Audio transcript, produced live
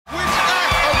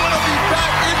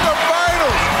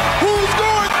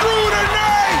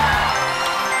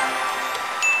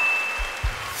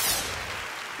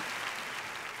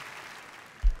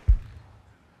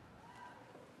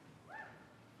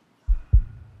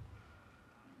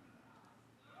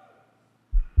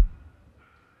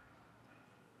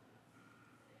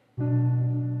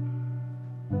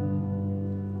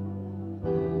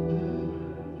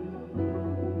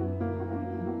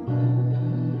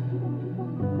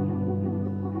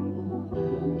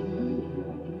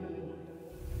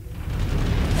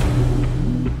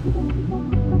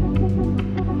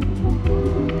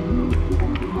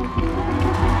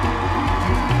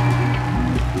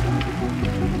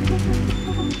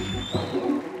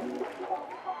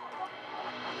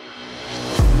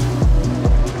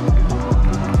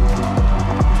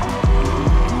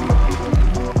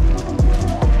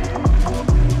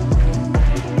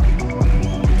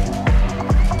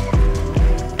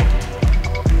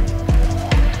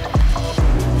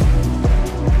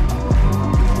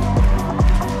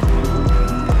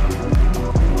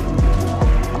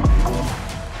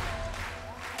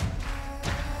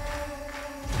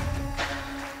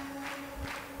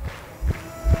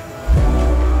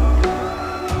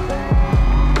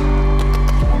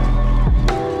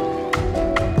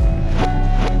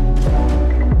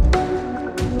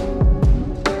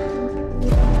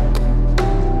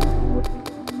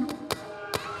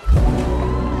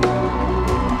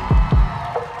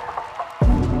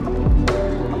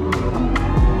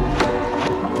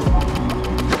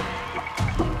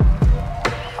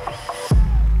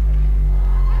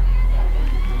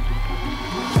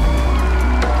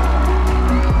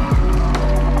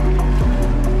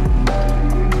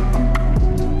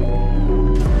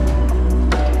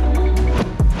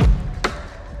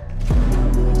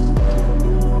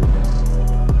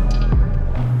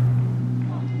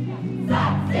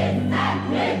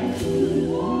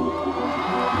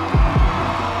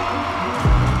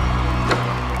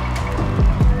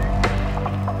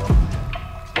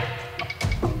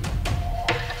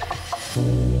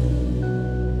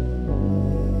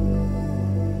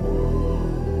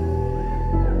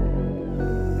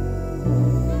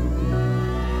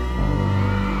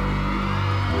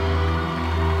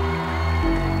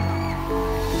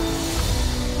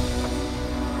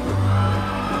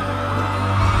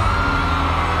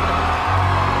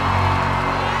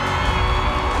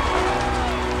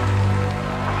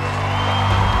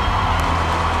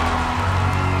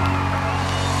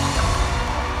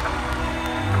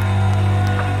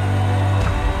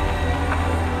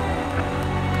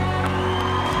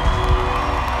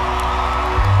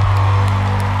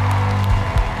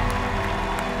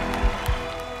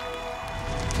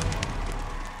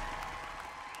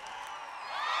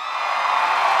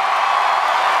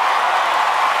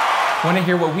want to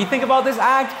hear what we think about this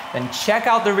act, then check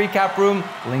out the recap room.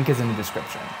 Link is in the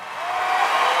description.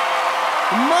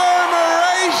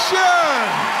 Murmuration!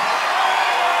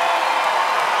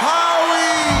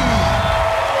 Howie!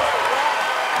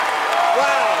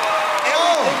 Wow,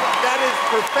 everything, that is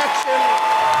perfection.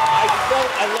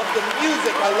 I love the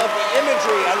music, I love the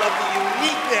imagery, I love the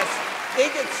uniqueness. They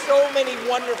did so many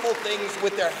wonderful things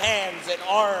with their hands and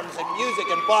arms and music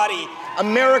and body.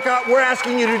 America, we're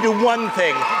asking you to do one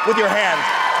thing with your hands.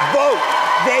 Vote.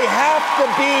 They have to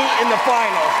be in the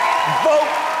finals. Vote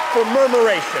for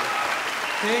Murmuration.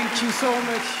 Thank you so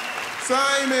much.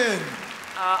 Simon!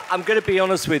 I'm going to be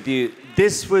honest with you.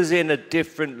 This was in a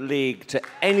different league to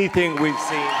anything we've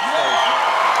seen so far.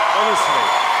 Honestly.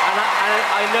 And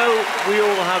I know we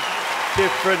all have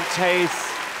different tastes.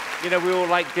 You know, we all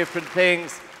like different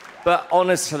things. But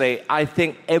honestly, I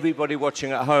think everybody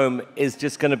watching at home is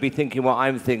just going to be thinking what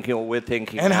I'm thinking or we're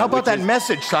thinking. And how about that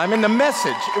message, Simon? The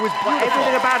message. It was beautiful.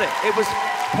 Everything about it. It was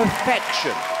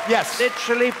perfection. Yes.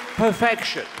 Literally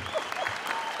perfection.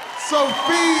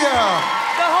 Sofia!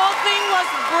 The whole thing was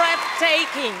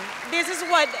breathtaking. This is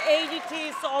what AGT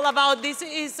is all about. This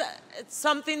is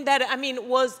something that, I mean,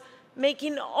 was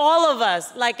making all of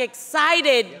us like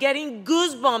excited, getting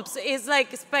goosebumps. It's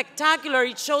like spectacular.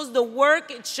 It shows the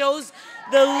work, it shows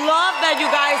the love that you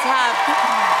guys have.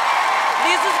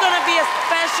 This is gonna be a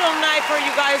special night for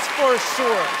you guys for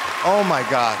sure. Oh my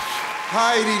gosh.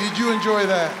 Heidi, did you enjoy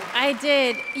that? I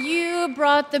did. You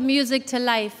brought the music to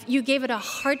life. You gave it a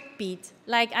heartbeat.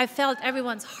 Like, I felt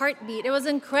everyone's heartbeat. It was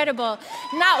incredible.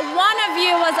 Not one of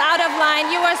you was out of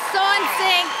line. You were so in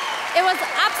sync. It was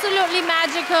absolutely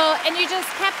magical, and you just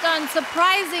kept on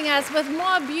surprising us with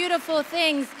more beautiful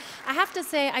things. I have to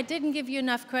say, I didn't give you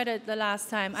enough credit the last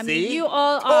time. I mean, you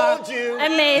all are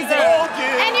amazing.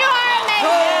 And you are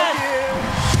amazing.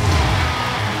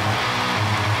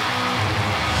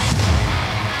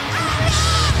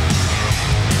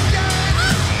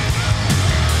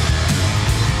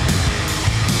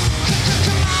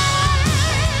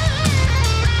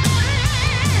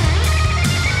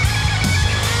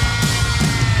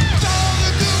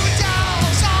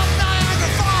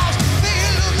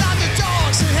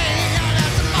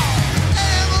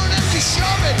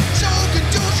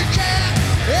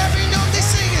 Every note they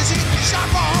sing is hitting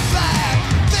Sharpe on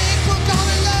flat.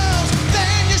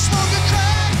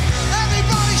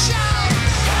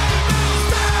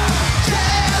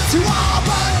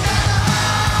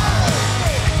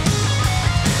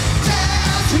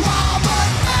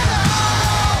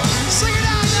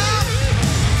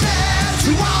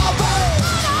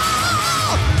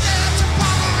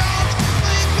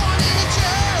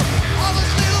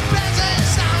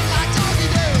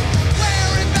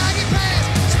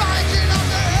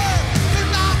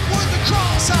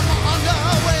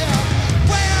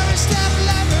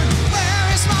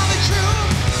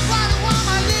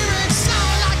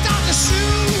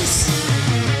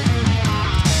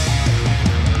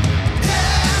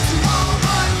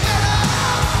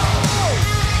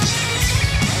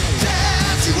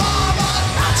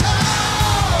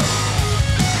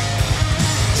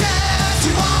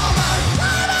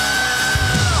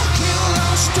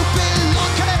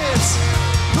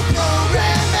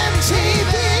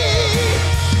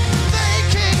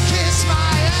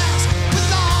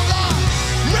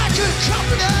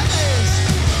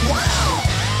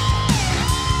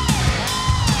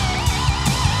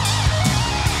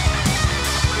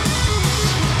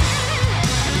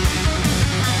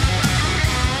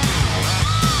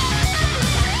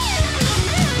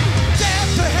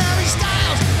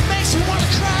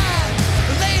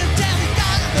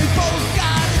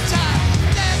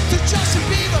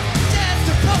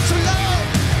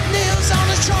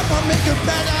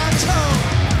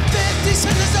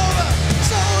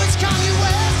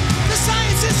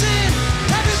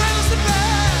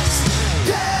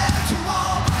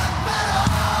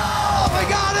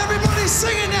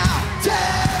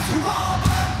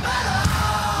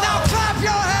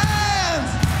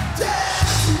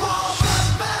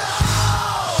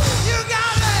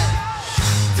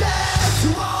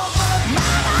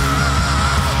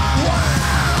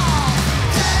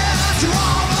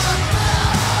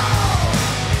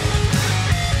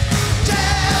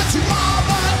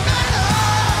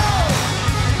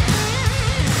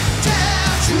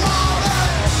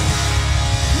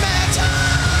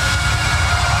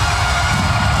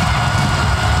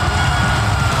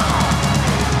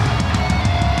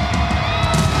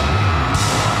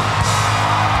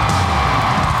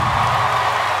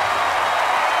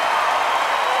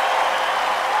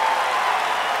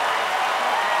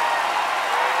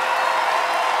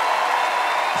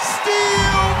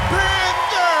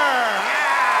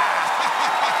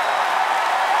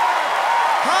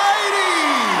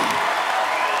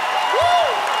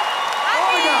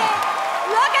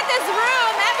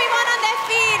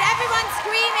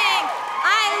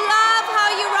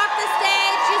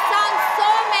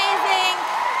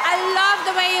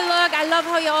 love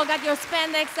how you all got your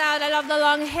spandex out. I love the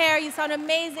long hair. You sound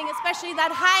amazing, especially that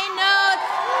high note.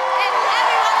 And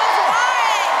everyone was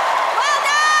roaring. Well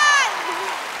done!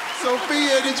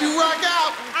 Sofia, did you rock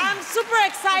out? I'm super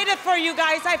excited for you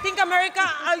guys. I think America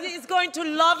is going to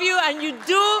love you, and you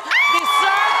do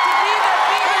deserve to be the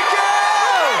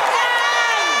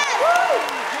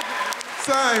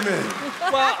Simon.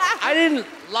 Well, I didn't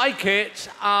like it.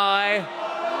 I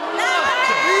He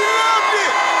loved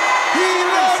it. He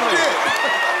loved it.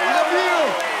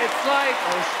 It's like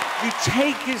you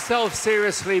take yourself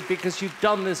seriously because you've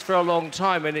done this for a long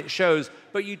time and it shows,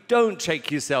 but you don't take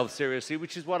yourself seriously,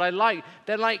 which is what I like.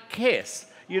 They're like Kiss.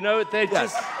 You know, they're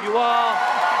just, you are...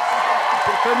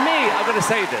 For me, I'm going to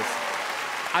say this.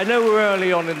 I know we're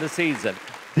early on in the season.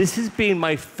 This has been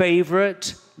my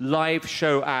favorite live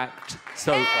show act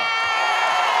so far.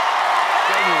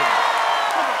 Genuinely.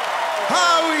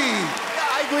 Howie! Yeah,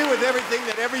 I agree with everything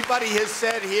that everybody has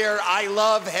said here. I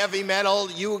love heavy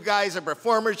metal. You guys are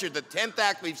performers. You're the 10th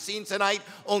act we've seen tonight.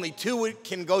 Only 2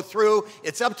 can go through.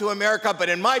 It's up to America, but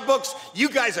in my books, you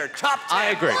guys are top 10. I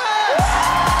agree.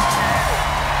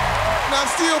 Now,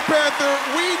 Steel Panther,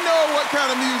 we know what kind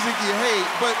of music you hate,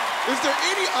 but is there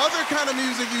any other kind of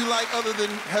music you like other than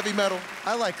heavy metal?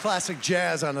 I like classic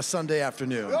jazz on a Sunday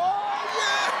afternoon. Oh,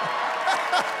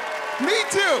 yeah! Me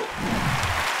too!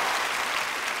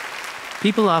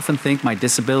 People often think my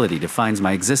disability defines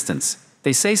my existence.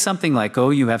 They say something like, oh,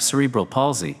 you have cerebral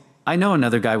palsy. I know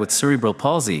another guy with cerebral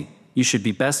palsy. You should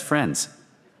be best friends.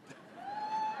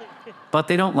 But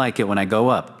they don't like it when I go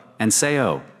up and say,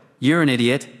 oh, you're an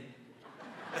idiot.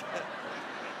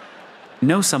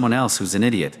 Know someone else who's an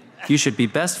idiot. You should be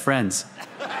best friends.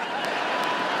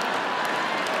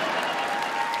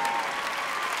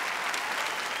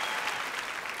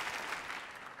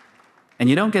 And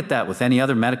you don't get that with any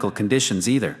other medical conditions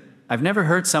either. I've never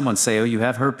heard someone say, oh, you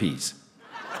have herpes.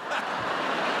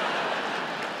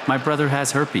 My brother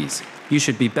has herpes. You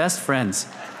should be best friends.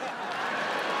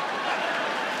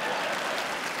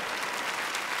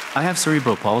 I have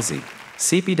cerebral palsy.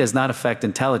 CP does not affect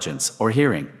intelligence or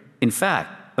hearing. In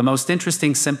fact, the most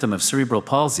interesting symptom of cerebral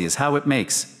palsy is how it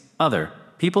makes other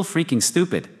people freaking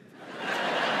stupid.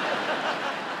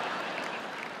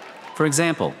 For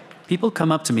example, people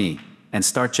come up to me and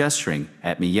start gesturing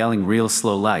at me, yelling real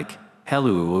slow like,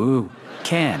 hello,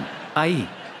 can I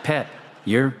pet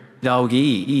your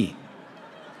doggy?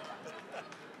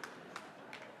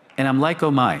 And I'm like, oh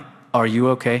my, are you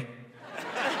okay?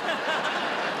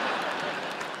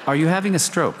 Are you having a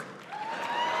stroke?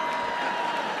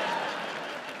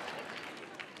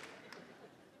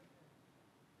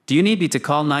 Do you need me to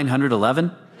call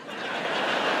 911?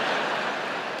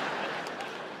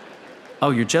 Oh,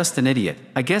 you're just an idiot.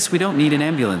 I guess we don't need an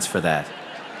ambulance for that.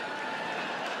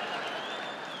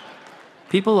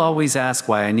 People always ask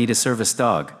why I need a service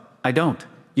dog. I don't.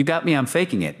 You got me, I'm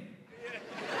faking it.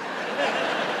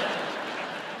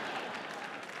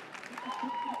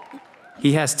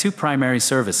 He has 2 primary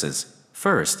services.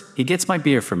 First, he gets my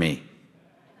beer for me.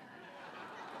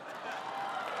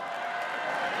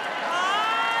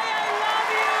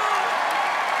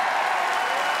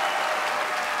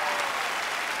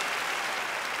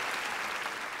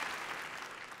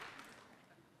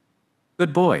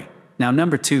 Good boy. Now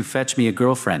number 2, fetch me a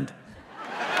girlfriend.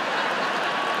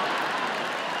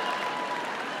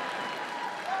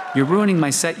 You're ruining my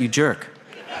set, you jerk.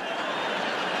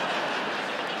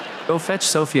 Go fetch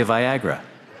Sofia Viagra.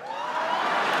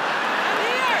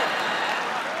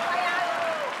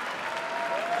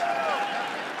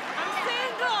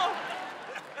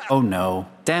 Oh no.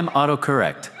 Damn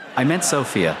autocorrect. I meant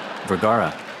Sofia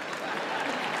Vergara.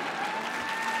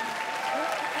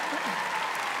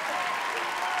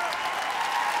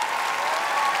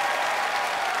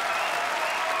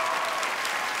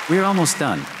 We're almost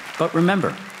done. But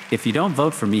remember, if you don't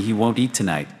vote for me, he won't eat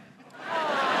tonight.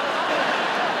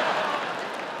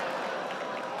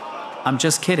 I'm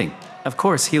just kidding. Of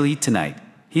course he'll eat tonight.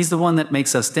 He's the one that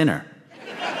makes us dinner.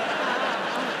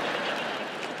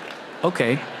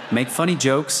 Okay, make funny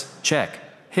jokes, check.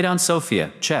 Hit on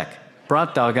Sofia, check.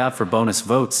 Brought dog out for bonus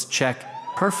votes, check.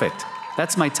 Perfect.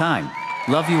 That's my time.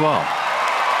 Love you all.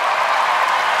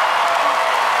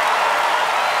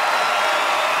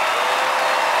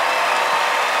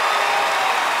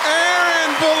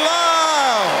 Ahren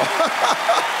Belisle!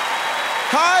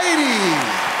 Heidi!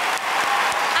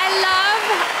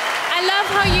 I love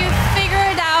how you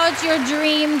figured out your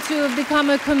dream to become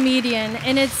a comedian,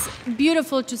 and it's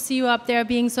beautiful to see you up there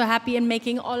being so happy and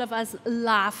making all of us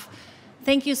laugh.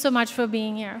 Thank you so much for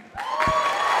being here.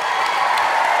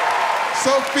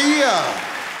 Sofia!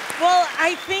 Well,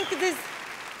 I think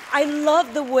I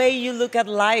love the way you look at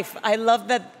life. I love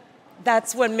that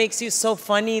that's what makes you so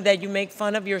funny, that you make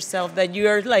fun of yourself, that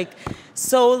you're like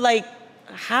so like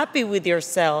happy with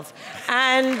yourself.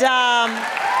 And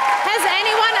Has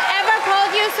anyone ever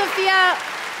called you Sofia?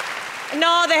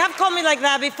 no, they have called me like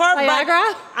that before,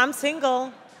 Viagra? but I'm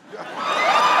single.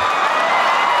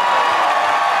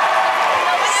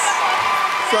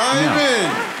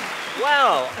 Simon!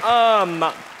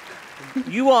 Well,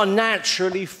 you are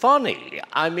naturally funny.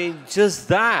 I mean, just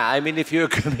that. I mean, if you're a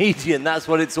comedian, that's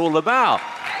what it's all about.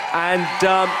 And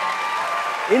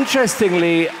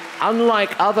interestingly,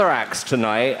 unlike other acts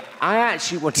tonight, I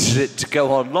actually wanted it to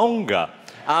go on longer.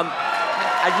 And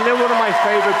you know, one of my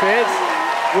favorite bits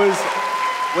was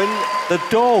when the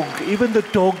dog, even the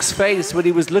dog's face when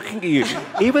he was looking at you,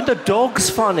 even the dog's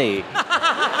funny.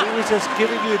 He was just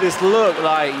giving you this look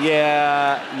like,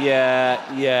 yeah.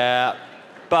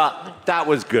 But that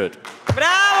was good.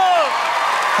 Bravo!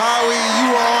 Howie,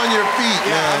 you are on your feet,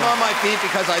 Yeah, man. I'm on my feet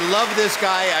because I love this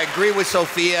guy. I agree with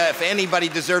Sofia. If anybody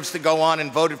deserves to go on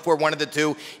and voted for one of the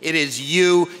two, it is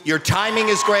you. Your timing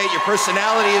is great. Your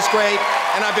personality is great.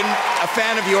 And I've been a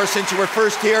fan of yours since you were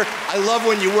first here. I love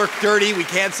when you work dirty. We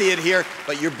can't see it here,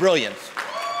 but you're brilliant.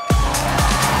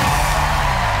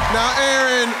 Now,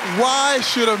 Ahren, why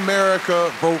should America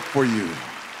vote for you?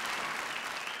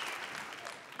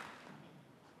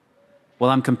 Well,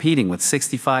 I'm competing with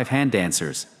 65 hand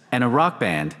dancers and a rock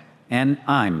band, and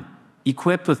I'm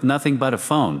equipped with nothing but a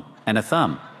phone and a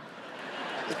thumb.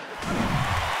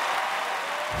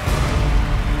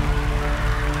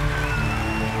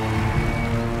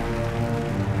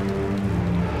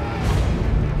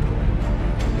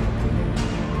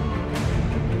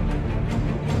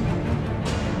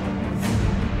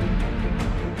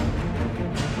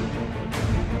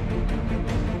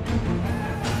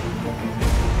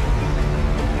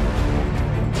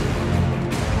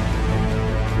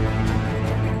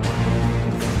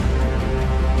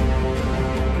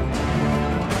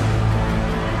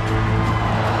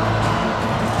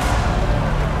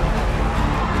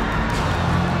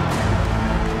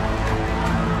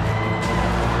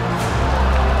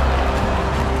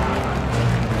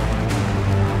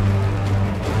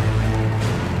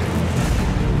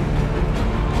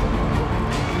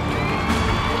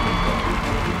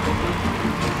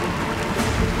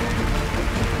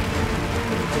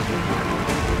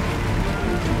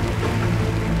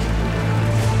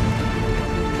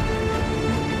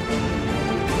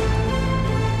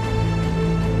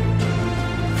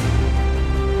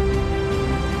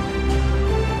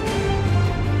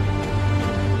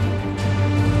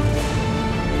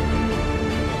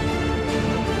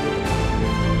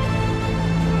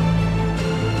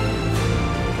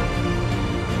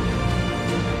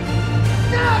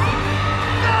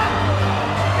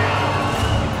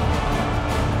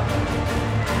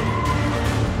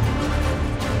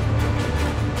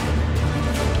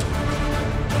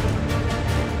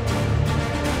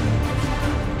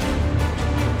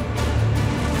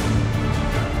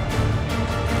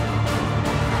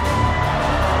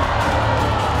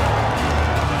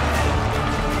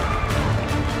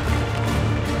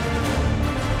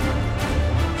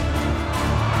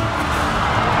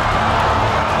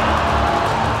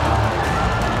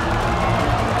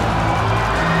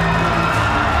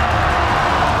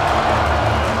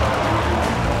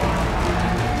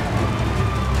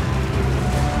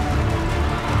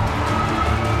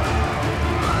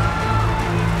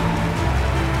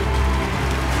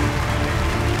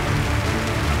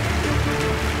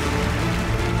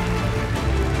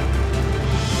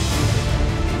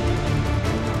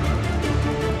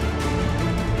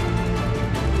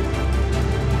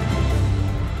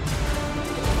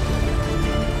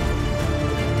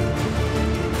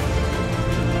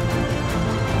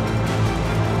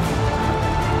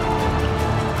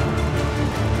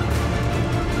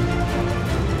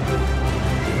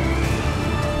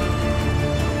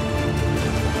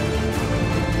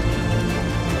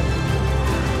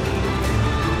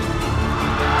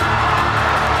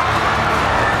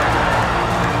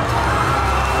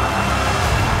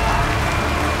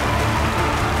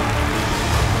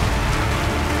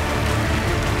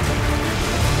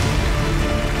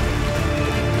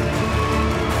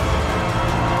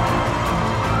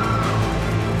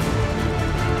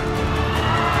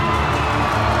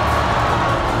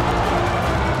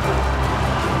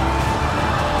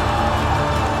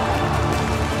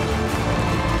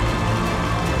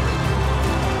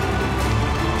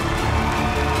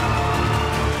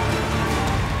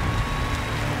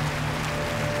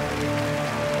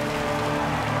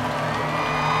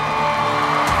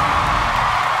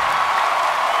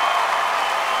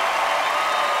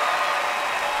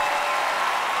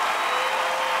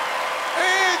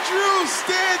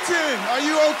 Stanton, are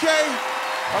you okay?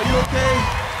 Are you okay?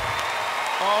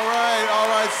 All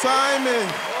right, Simon.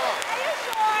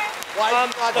 Why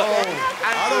not?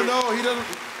 I don't know, he doesn't.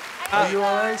 Are you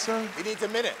all right, sir? He needs a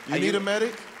minute. You need a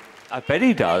medic? I bet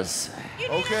he does.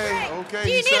 Okay.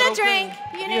 You need a drink.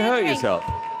 You hurt yourself.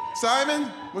 Simon,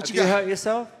 what Have you you got? hurt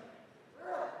yourself?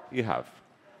 You have.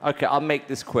 Okay, I'll make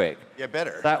this quick. Yeah,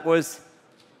 better. That was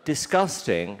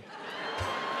disgusting,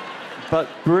 but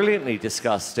brilliantly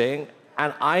disgusting,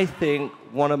 and I think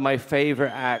one of my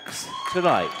favorite acts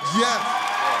tonight. Yes.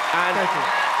 And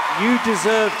you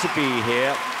deserve to be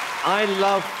here. I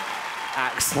love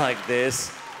acts like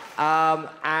this,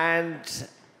 and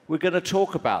we're going to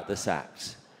talk about this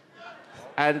act.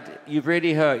 And you've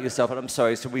really hurt yourself, and I'm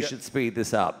sorry, so we should speed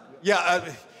this up. Yeah,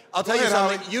 I'll tell you ahead,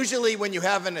 something. Howie. Usually when you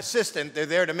have an assistant, they're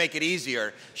there to make it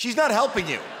easier. She's not helping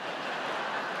you.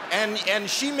 And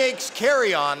she makes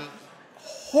carry-on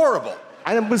horrible.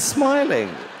 And I was smiling.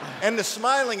 And the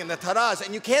smiling and the taras,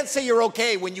 and you can't say you're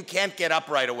okay when you can't get up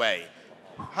right away.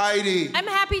 Heidi. I'm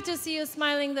happy to see you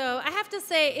smiling, though. I have to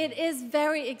say, it is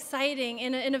very exciting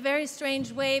in a very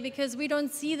strange way because we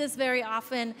don't see this very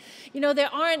often. You know,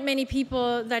 there aren't many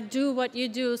people that do what you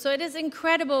do, so it is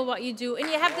incredible what you do. And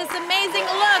you have this amazing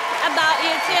look about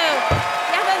you, too.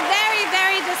 You have a very,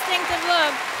 very distinctive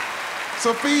look.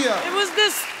 Sofia. It was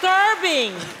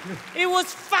disturbing. It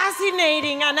was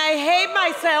fascinating, and I hate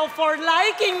myself for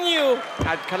liking you.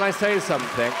 And can I say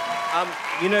something?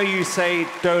 You know, you say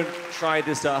don't try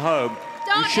this at home.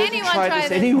 Don't you shouldn't anyone try try this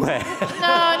this. anywhere.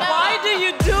 No. Why do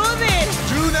you do this?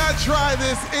 Do not try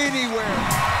this anywhere.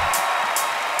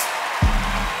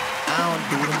 I don't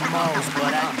do the most, but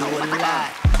I do a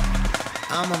lot.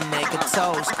 I'ma make a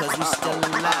toast, cause we still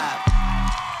alive.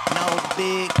 No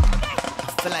big, I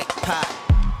feel like pop.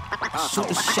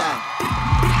 Shoot a shot.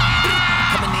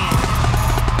 Coming in.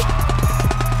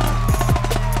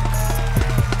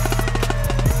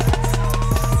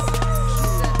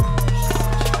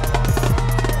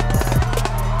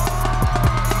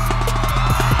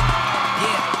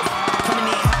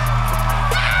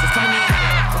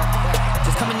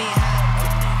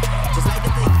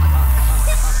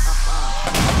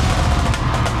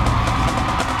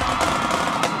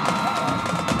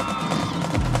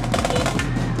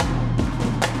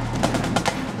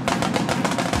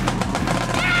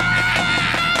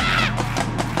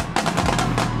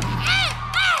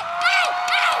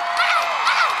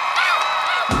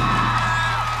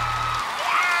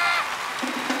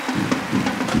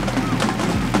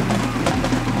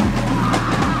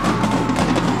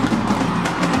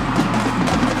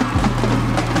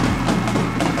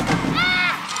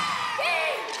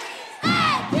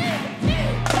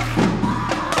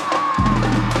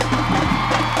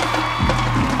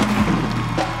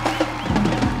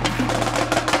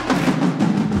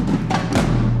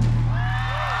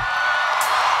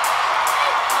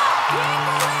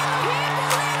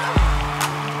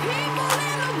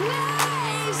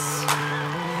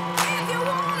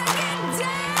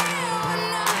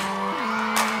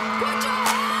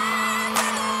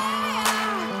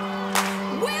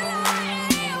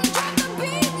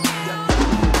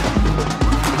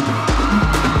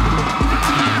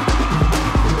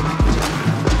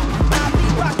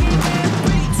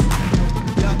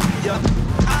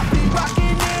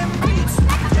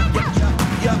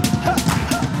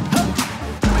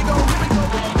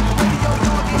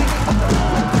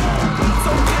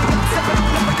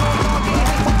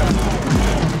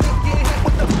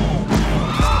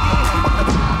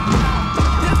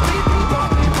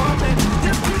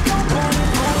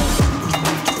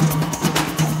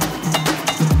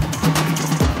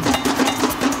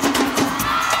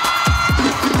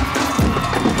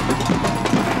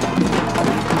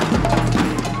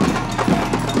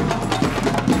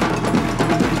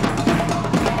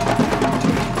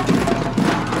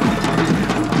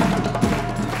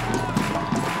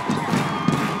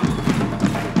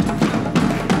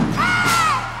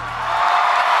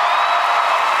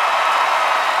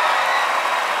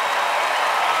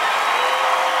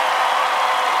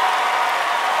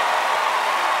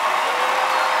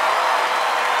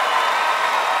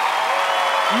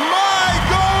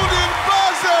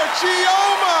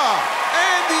 Chioma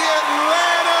and the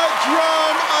Atlanta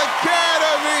Drum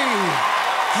Academy.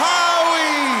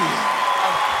 Howie.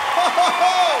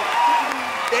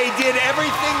 They did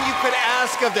everything you could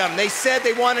ask of them. They said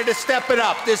they wanted to step it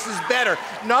up. This is better.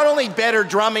 Not only better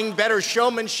drumming, better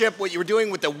showmanship, what you were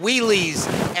doing with the wheelies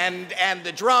and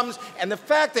the drums, and the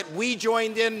fact that we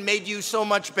joined in made you so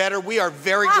much better. We are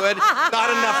very good. Not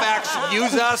enough acts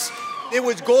use us. It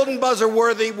was Golden Buzzer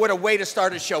worthy. What a way to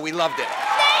start a show. We loved it.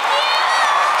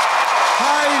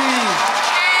 Heidi.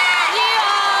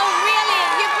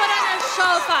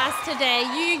 today.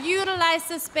 You utilized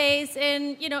the space,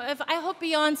 and you know, I hope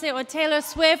Beyonce or Taylor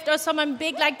Swift or someone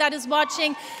big like that is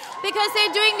watching, because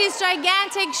they're doing these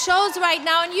gigantic shows right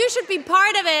now, and you should be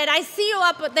part of it. I see you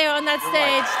up there on that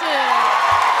stage too.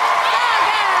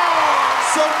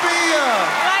 Sofia!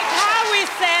 Like Howie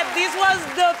said, this was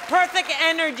the perfect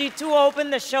energy to open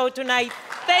the show tonight.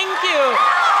 Thank you.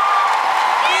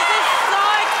 This is so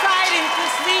exciting to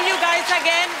see you guys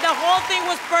again. The whole thing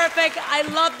was perfect. I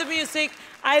love the music.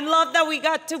 I love that we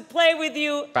got to play with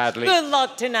you. Badly. Good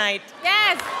luck tonight.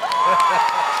 Yes.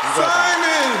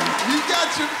 Simon, you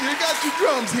got your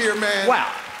drums here, man.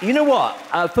 Wow. You know what?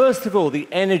 First of all, the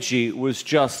energy was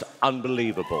just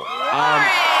unbelievable.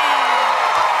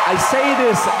 I say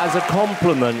this as a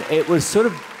compliment. It was sort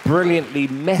of brilliantly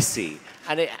messy.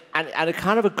 And a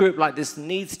kind of a group like this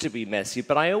needs to be messy,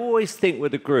 but I always think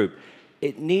with a group,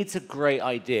 it needs a great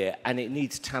idea and it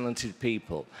needs talented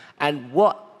people. And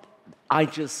what I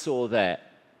just saw there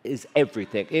is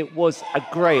everything. It was a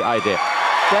great idea.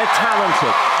 They're talented.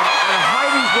 And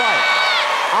Heidi's right.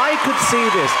 I could see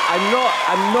this.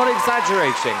 I'm not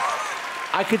exaggerating.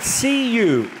 I could see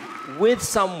you with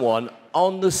someone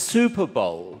on the Super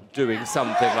Bowl doing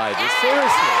something like this.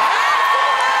 Seriously.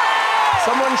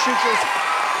 Someone should just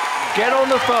get on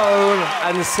the phone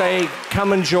and say,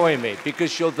 come and join me,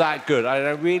 because you're that good. I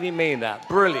really mean that.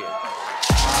 Brilliant.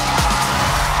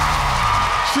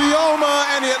 Chioma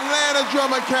and the Atlanta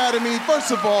Drum Academy,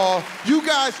 first of all, you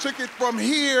guys took it from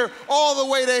here all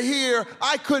the way to here.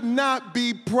 I could not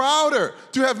be prouder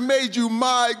to have made you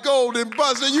my golden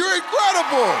buzzer. You're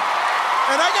incredible.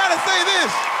 And I gotta say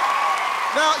this.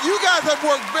 Now, you guys have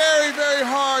worked very, very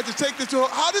hard to take this to...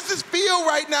 How does this feel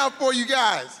right now for you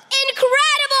guys?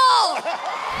 Incredible!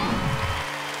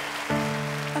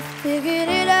 I figured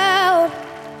it out.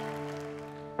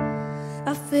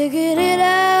 I figured it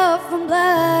out from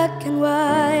black and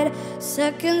white,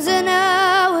 seconds and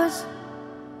hours.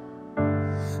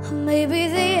 Maybe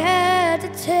they had to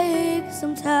take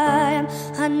some time.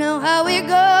 I know how it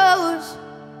goes.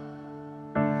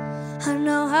 I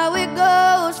know how it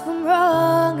goes from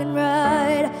wrong and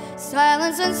right,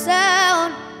 silence and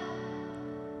sound.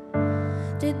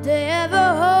 Did they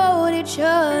ever hold each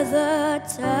other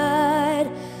tight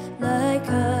like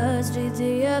us? Did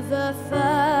they ever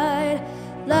fight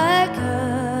like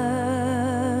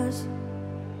us?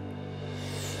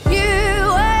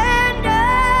 You and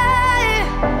I,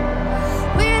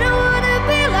 we don't wanna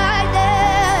be like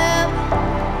them.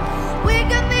 We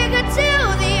can make it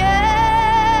till the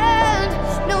end.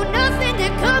 No, nothing to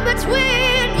come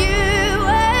between you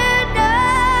and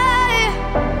I.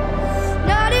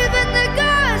 Not even the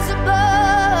gods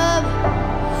above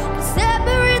can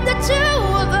separate the two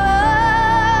of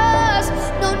us.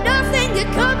 No, nothing to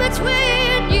come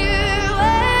between you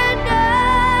and I.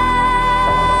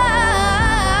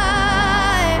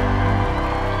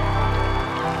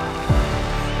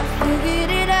 I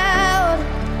figured it out.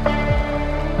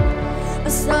 I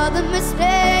saw the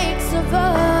mistakes of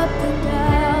up and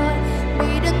down,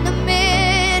 meet in the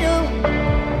middle.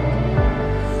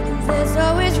 And there's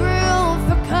always room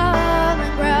for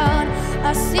common ground.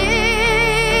 I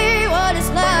see what it's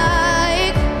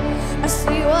like. I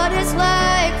see what it's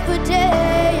like for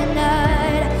day and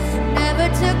night, never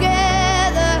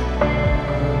together.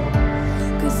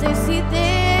 'Cause they see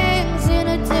things in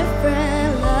a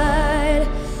different light,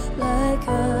 like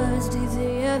us. Did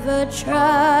they ever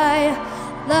try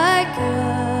like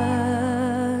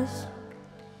us?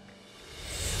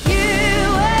 You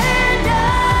and I,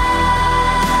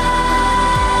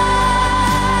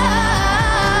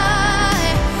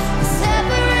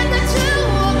 separate the two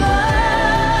of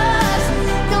us.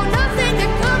 No, nothing to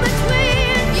come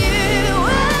between you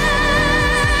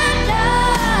and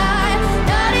I.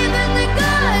 Not even the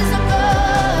gods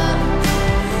above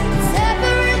can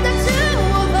separate the two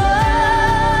of us.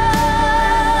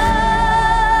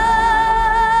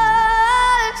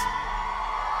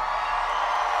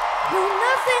 No,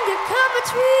 nothing to come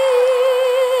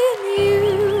between you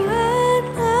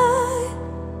and I.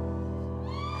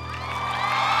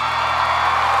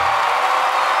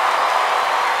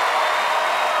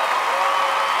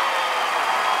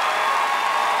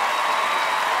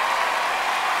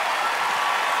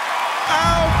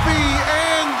 Alfie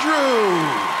Andrew,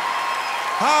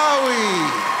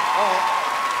 Howie.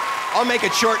 I'll make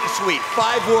it short and sweet.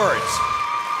 5 words.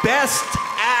 Best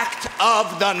act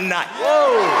of the night.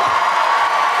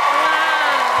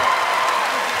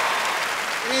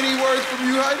 Any words from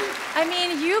you, Heidi? I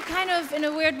mean, you kind of, in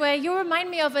a weird way, you remind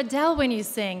me of Adele when you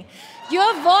sing.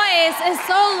 Your voice is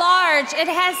so large. It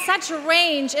has such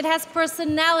range. It has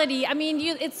personality. I mean,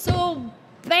 it's so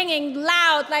banging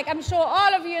loud. Like, I'm sure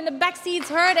all of you in the back seats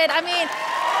heard it. I mean,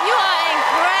 you are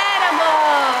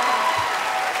incredible.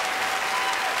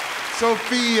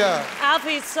 Sofia.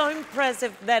 Alfie, it's so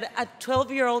impressive that a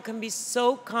 12-year-old can be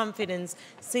so confident,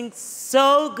 sing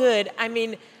so good. I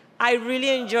mean, I really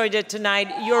enjoyed it tonight.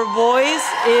 Your voice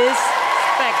is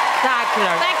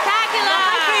spectacular. Spectacular. Not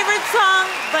my favorite song,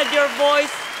 but your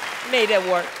voice made it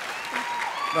work.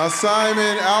 Now,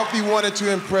 Simon, Alfie wanted to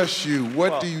impress you.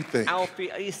 What do you think? Alfie,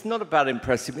 it's not about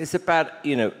impressing. It's about,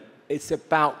 it's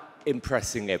about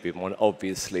impressing everyone,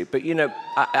 obviously. But,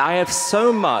 I have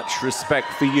so much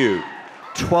respect for you,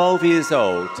 12 years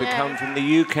old, to come from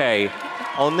the UK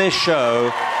on this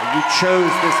show, and you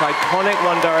chose this iconic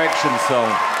One Direction song.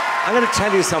 I'm going to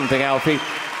tell you something, Alfie.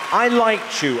 I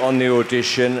liked you on the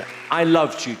audition. I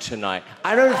loved you tonight.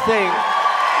 I don't think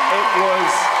it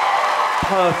was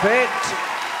perfect,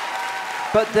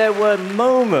 but there were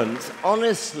moments,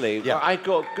 honestly, where I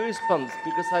got goosebumps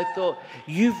because I thought,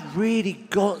 you've really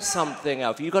got something,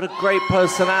 Alfie. You've got a great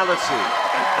personality.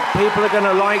 People are going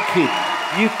to like you.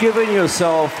 You've given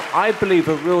yourself, I believe,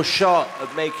 a real shot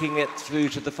at making it through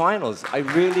to the finals. I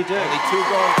really do. Only 2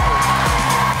 going through.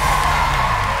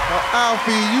 Now,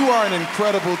 Alfie, you are an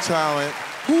incredible talent.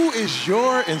 Who is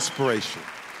your inspiration?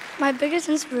 My biggest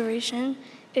inspiration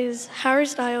is Harry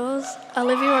Styles,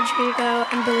 Olivia Rodrigo,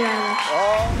 and Billie Eilish.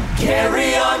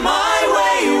 Carry on my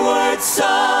wayward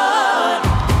son.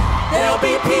 There'll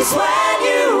be peace when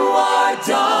you are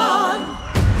done.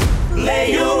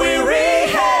 Lay your weary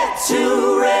head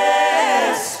to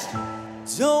rest.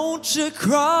 Don't you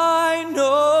cry,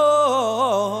 no.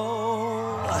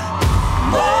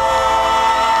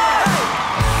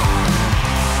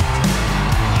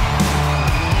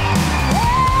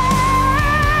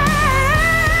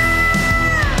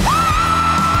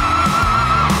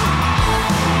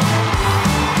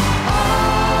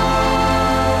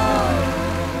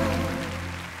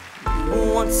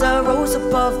 Once I rose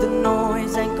above the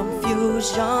noise and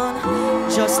confusion,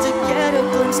 just to get a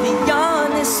glimpse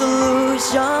beyond this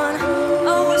illusion.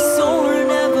 I was soaring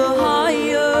ever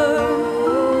higher,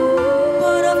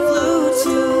 but I flew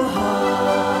too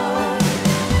high.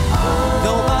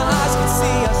 Though my eyes could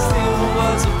see, I still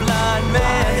was a blind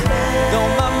man. Though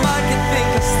my mind could think,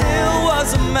 I still was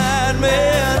a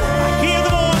madman. I hear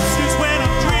the voices when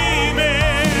I'm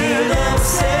dreaming. Hear them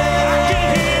say, I can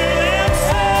hear them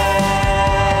say.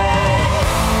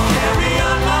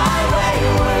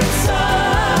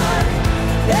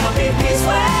 There'll be peace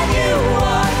when you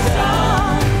are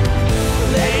done.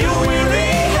 Lay your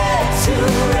weary head to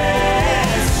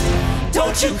rest.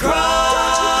 Don't you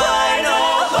cry no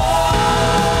more.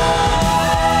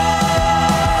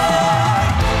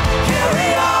 Carry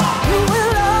on. You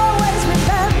will always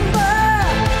remember.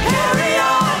 Carry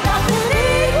on. Nothing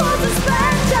equals a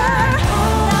specter.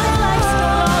 Now life's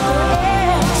no longer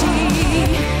empty.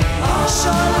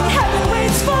 Surely heaven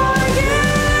waits for you.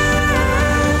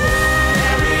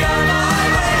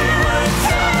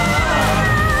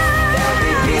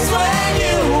 When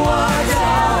you are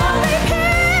done,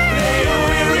 lay your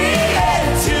weary head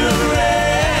to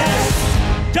rest.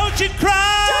 Don't you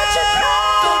cry, don't you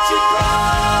cry, don't you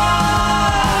cry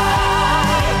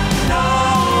no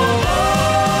more.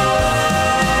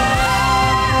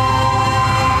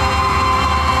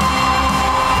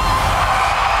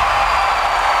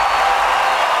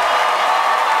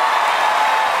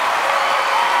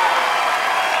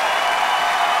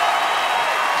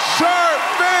 Sharpe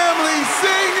Family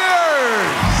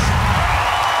Singers!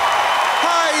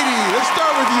 Heidi, let's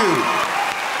start with you.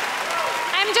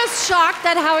 I'm just shocked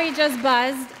that Howie just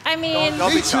buzzed. I mean,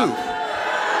 Me too. for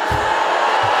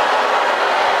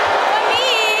me,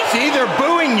 See, they're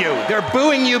booing you. They're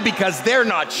booing you because they're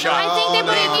not shocked. I think they're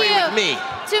They booing agree you. with me.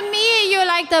 To me, you're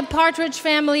like the Partridge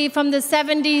Family from the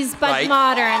 70s, but Right.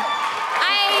 modern.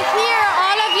 I hear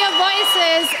all of your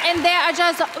voices, and they are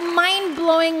just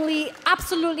mind-blowingly,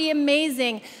 absolutely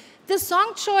amazing. The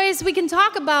song choice we can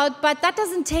talk about, but that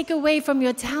doesn't take away from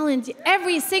your talent.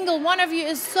 Every single one of you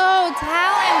is so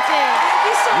talented.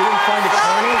 You didn't find it So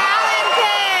corny?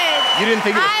 talented. You didn't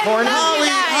think it was I corny? love you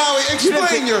guys. Howie,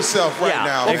 explain yourself right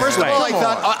now. Well, first of all, I Come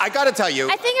thought, on. I gotta tell you.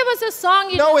 I think it was a song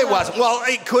you No, didn't it know. wasn't. Well,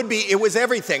 it could be. It was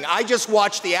everything. I just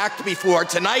watched the act before.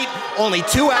 Tonight, only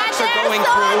 2 acts But are they're going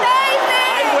so through. amazing.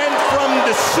 I went from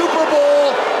the Super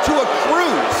Bowl to a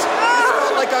cruise. This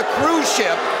felt like a cruise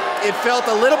ship. It felt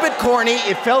a little bit corny.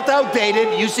 It felt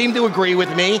outdated. You seem to agree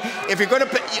with me. If you're gonna,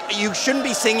 you shouldn't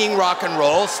be singing rock and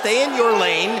roll. Stay in your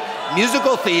lane.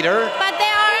 Musical theater. But they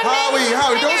are amazing.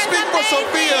 Howie, don't singers, speak for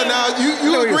Sofia amazing. now.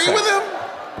 You agree with him?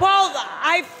 Well,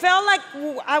 I felt like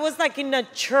I was like in a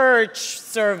church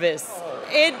service.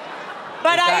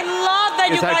 But I love that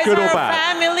you guys good or are a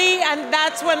bad? family, and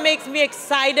that's what makes me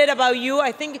excited about you.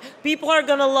 I think people are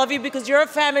gonna love you because you're a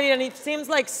family, and it seems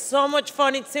like so much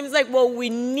fun. It seems like what we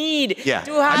need to have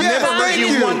I've never heard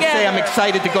you once say I'm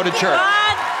excited to go to church.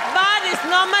 But it's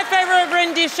not my favorite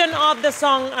rendition of the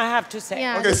song, I have to say.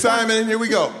 Yeah. Okay, Simon, here we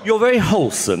go. You're very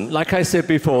wholesome, like I said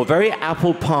before, very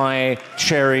apple pie,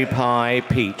 cherry pie,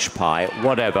 peach pie,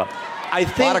 whatever. I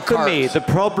think for me, the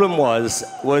problem was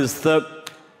that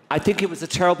I think it was a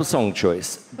terrible song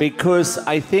choice because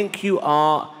I think you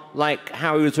are, like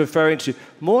Howie was referring to,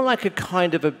 more like a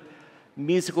kind of a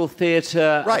musical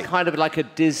theatre, kind of like a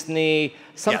Disney,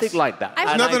 something like that.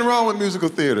 There's nothing wrong with musical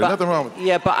theatre. Nothing wrong with it.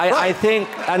 Yeah, but I think,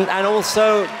 and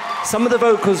also, some of the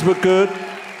vocals were good,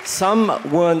 some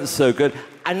weren't so good,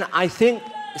 and I think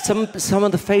some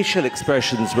of the facial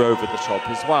expressions were over the top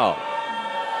as well.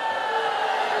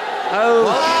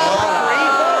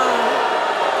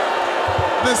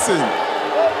 Listen,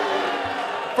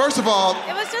 first of all,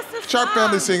 It was just a Sharpe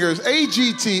Family Singers,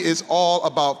 AGT is all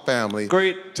about family.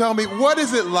 Great. Tell me, what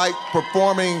is it like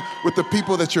performing with the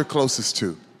people that you're closest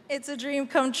to? It's a dream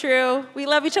come true. We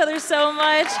love each other so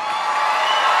much.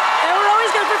 And we're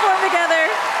always gonna perform together.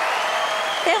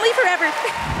 Family forever.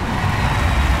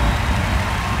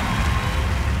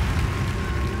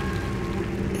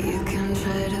 You can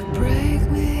try to break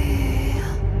me.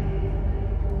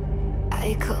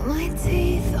 I cut my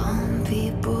teeth on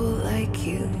people like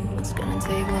you. It's gonna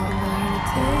take longer to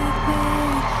take me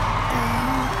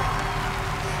down.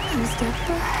 And step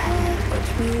ahead,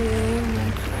 watch me wear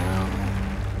my crown.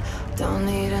 Don't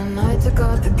need a night to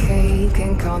cut the cake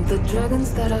and count the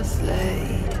dragons that I've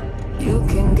slayed. You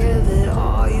can give it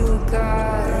all you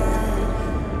got.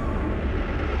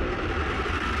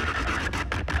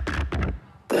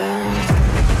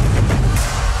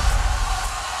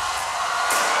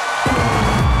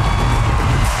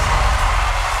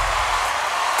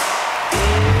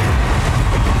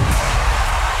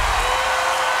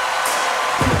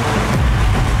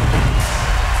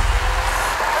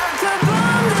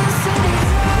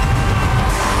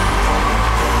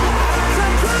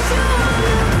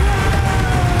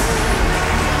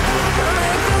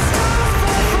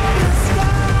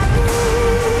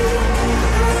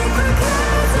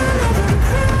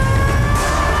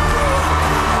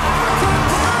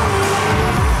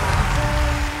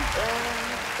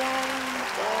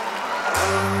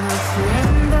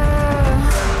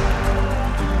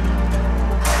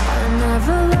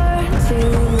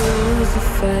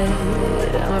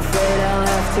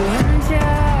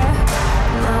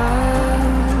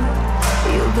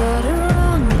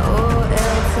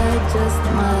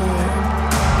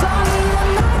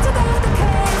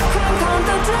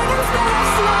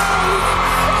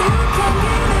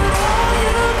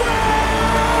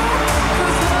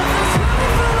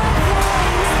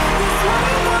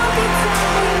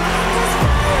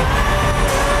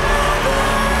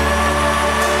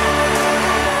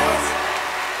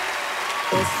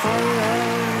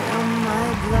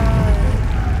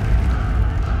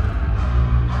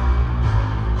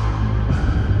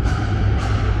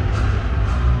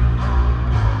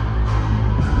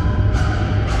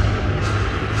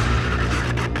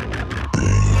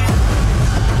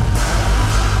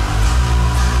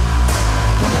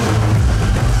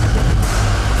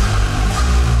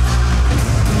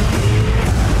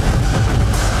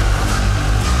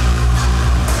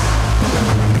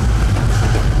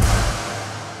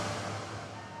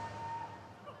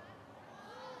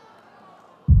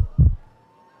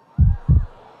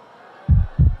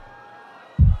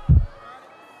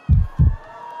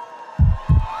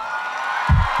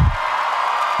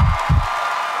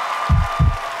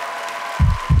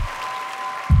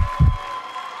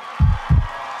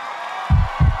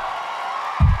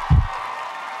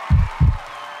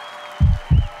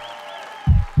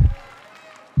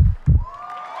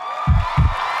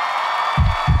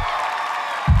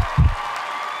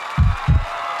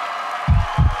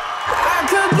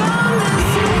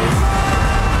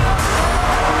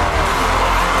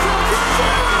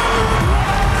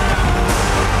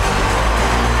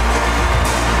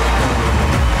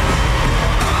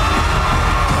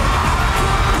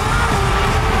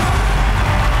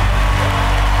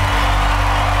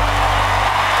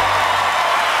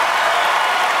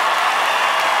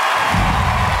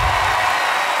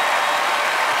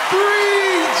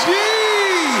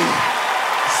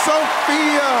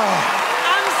 Sofia!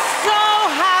 I'm so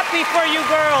happy for you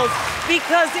girls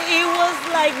because it was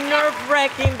like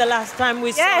nerve-wracking the last time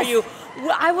we saw you.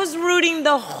 I was rooting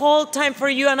the whole time for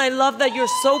you, and I love that you're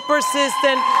so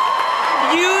persistent.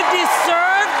 You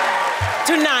deserve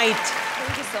tonight.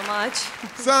 Thank you so much.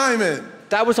 Simon,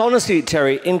 That was honestly,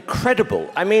 Terry,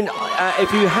 incredible. I mean,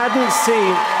 if you hadn't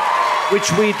seen, which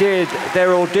we did,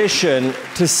 their audition,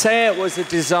 to say it was a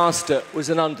disaster was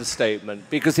an understatement,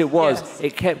 because it was. Yes.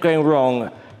 It kept going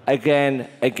wrong again,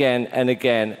 again, and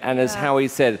again. And as Howie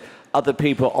said, other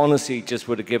people honestly just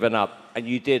would have given up, and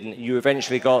you didn't. You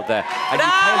eventually got there. And you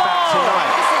came back tonight.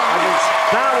 I mean,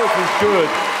 that was as good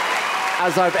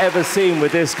as I've ever seen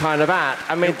with this kind of act.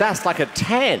 I mean, that's like a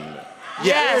 10.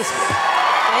 Yes.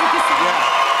 Thank you so much.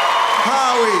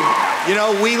 Howie. You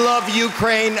know, we love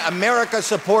Ukraine. America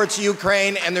supports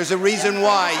Ukraine, and there's a reason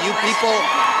why. You people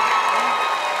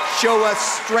show us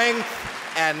strength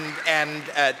and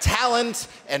talent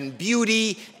and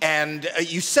beauty, and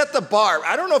you set the bar.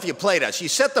 I don't know if you played us. You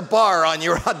set the bar on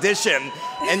your audition,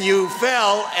 and you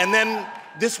fell, and then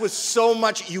this was so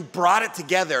much. You brought it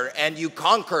together, and you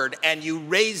conquered, and you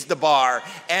raised the bar,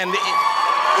 and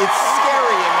it's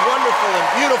scary and wonderful and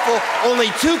beautiful. Only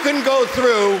two can go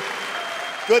through.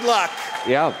 Good luck.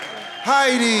 Yeah.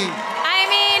 Heidi. I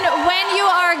mean, when you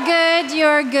are good,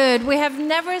 you're good. We have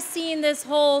never seen this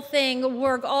whole thing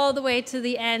work all the way to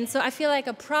the end, so I feel like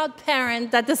a proud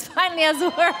parent that this finally has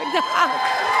worked out.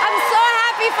 I'm so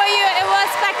happy for you. It was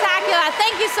spectacular.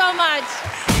 Thank you so much.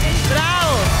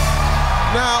 Bravo.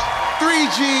 Now,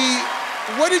 3G,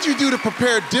 what did you do to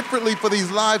prepare differently for these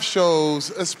live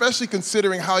shows, especially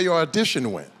considering how your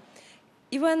audition went?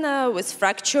 Even with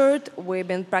Fractured, we've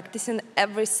been practicing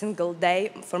every single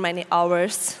day for many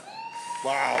hours.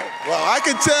 Wow. Well, I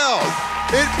can tell.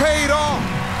 It paid off.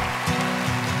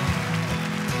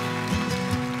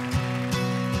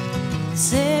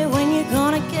 Say when you're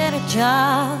gonna get a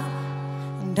job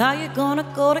and are you gonna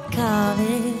go to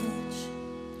college?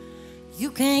 You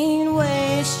can't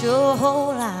waste your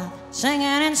whole life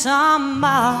singing in some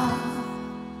bar.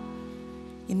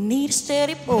 You need a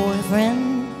steady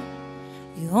boyfriend.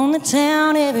 You're on the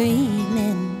town every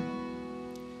evening.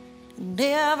 And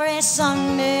every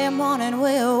Sunday morning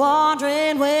we're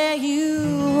wondering where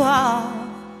you are.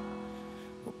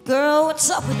 Well, girl, what's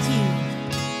up with you?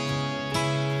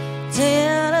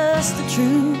 Tell us the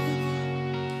truth.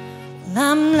 Well,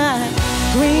 I'm like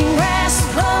green grass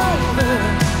and clover,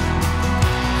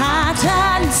 high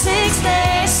tide and 6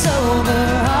 days sober.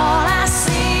 All I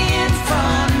see in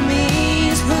front of me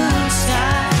is blue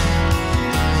sky.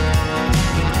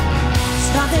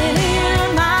 Nothing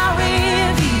in my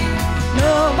rearview.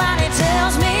 Nobody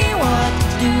tells me what to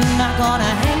do. Not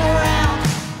gonna hang around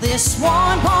this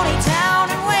one pony town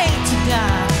and wait to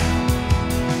die.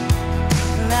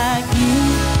 Like you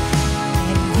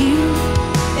and you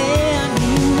and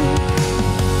you.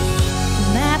 And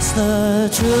that's the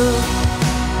truth.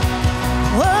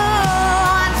 Oh,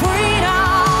 I'm free,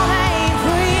 don't ain't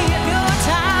free of your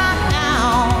time now.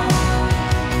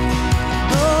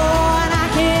 Oh, and I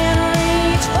can't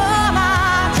reach for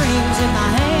my dreams if my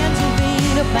hands will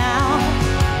beat about.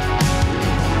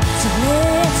 So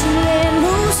let's let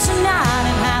loose tonight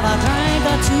and have a drink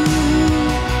or two.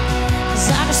 'Cause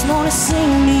I just wanna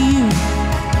sing to you,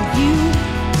 and you,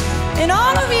 and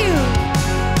all of you.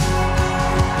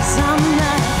 'Cause I'm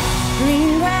like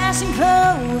green grass and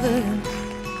clover,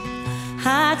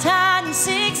 high tide and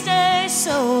 6 days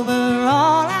sober.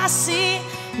 All I see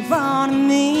in front of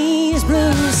me is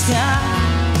blue sky.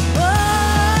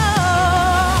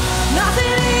 Oh,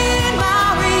 nothing in my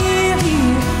rear view.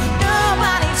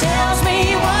 Nobody tells me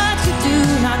what to do.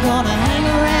 Not gonna hang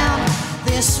around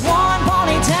this one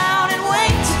pony town and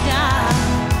wait to die.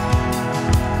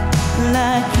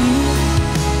 Like you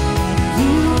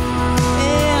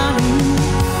and you.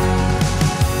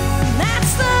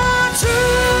 That's the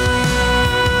truth.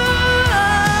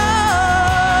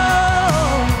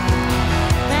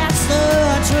 That's the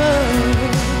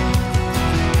truth.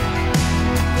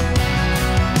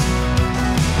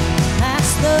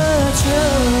 That's the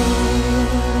truth.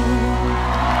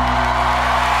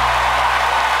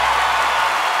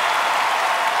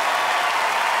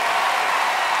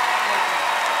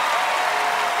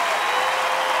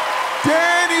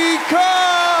 Dani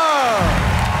Kerr.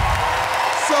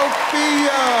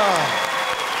 Sofia.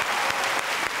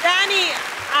 Dani,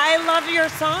 I love your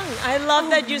song. I love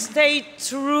that you stay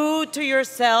true to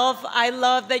yourself. I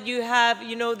love that you have,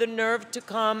 you know, the nerve to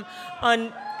come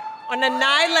on a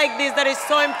night like this that is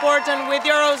so important with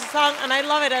your own song. And I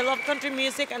love it. I love country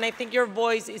music, and I think your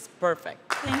voice is perfect.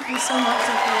 Thank you so much,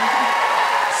 Sofia.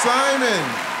 Simon.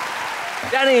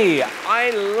 Dani,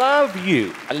 I love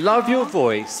you. I love your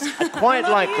voice. I quite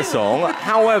like the song.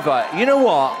 However, you know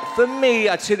what? For me,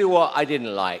 I tell you what I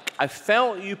didn't like. I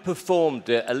felt you performed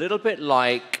it a little bit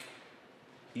like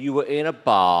you were in a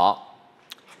bar.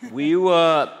 We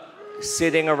were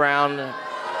sitting around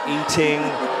eating,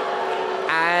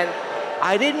 And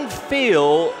I didn't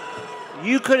feel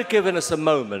you could have given us a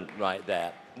moment right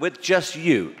there with just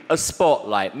you, a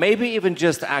spotlight, maybe even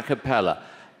just a cappella.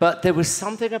 But there was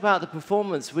something about the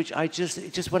performance which it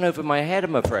just went over my head,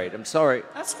 I'm afraid. I'm sorry.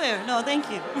 That's fair. No, thank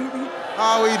you.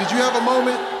 Howie, did you have a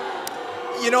moment?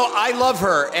 You know, I love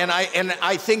her, and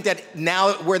I think that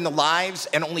now we're in the lives,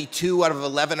 and only 2 out of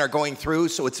 11 are going through,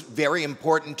 so it's very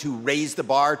important to raise the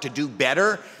bar, to do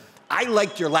better. I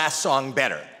liked your last song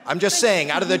better. I'm just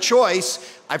saying, out of the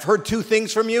choice, I've heard 2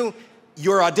 things from you.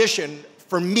 Your audition,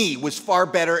 for me, was far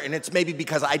better, and it's maybe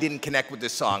because I didn't connect with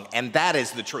this song, and that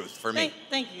is the truth for me.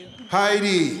 Thank you.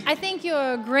 Heidi. I think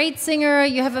you're a great singer.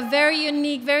 You have a very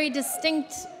unique, very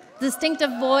distinctive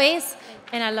voice,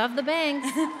 and I love the bangs.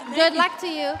 Good luck to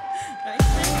you.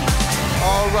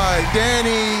 All right,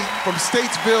 Dani, from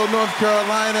Statesville, North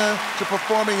Carolina, to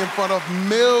performing in front of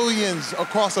millions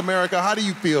across America. How do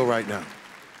you feel right now?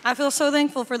 I feel so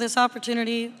thankful for this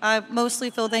opportunity. I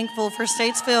mostly feel thankful for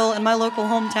Statesville and my local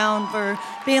hometown for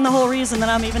being the whole reason that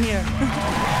I'm even here.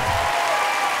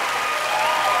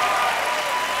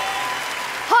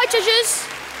 Hi, judges.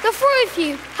 The 3 of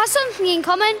you have something in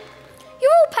common.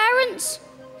 You're all parents.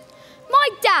 My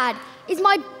dad is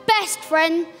my best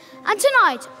friend, and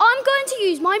tonight I'm going to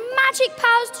use my magic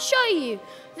powers to show you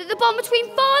that the bond between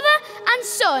father and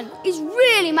son is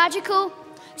really magical.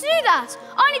 To do that,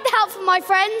 I need the help from my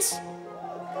friends.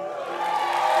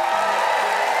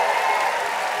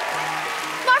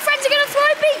 My friends are going to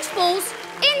throw beach balls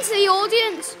into the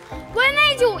audience. When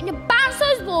they do, you bounce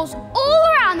those balls all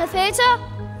around the theatre.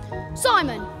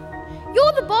 Simon,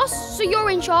 you're the boss, so you're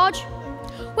in charge.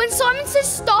 When Simon says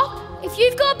stop, if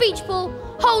you've got a beach ball,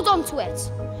 hold on to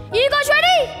it. You guys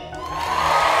ready?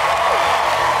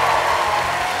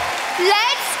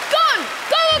 Let's go!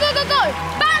 Go, go, go, go, go!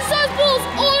 Bounce those balls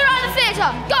all around the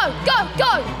theatre. Go, go,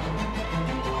 go!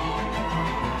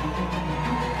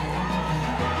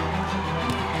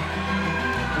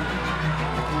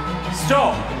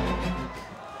 Stop!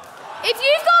 If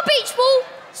you've got a beach ball,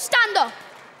 stand up.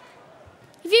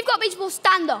 If you've got a beach ball,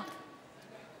 stand up.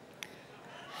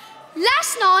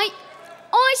 Last night,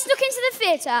 I snuck into the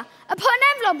theatre and put an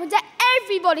envelope under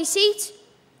everybody's seat.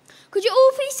 Could you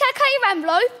all please take out your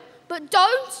envelope, but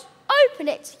don't open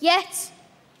it yet?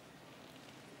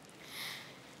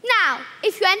 Now,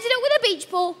 if you ended up with a beach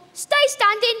ball, stay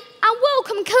standing and we'll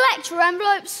come and collect your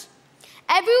envelopes.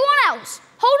 Everyone else,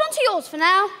 hold on to yours for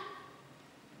now.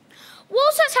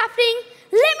 Whilst that's happening,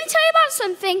 let me tell you about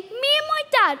something me and my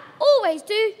dad always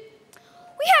do.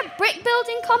 We have brick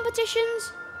building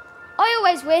competitions. I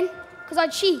always win, because I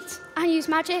cheat and use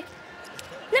magic.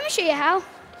 Let me show you how.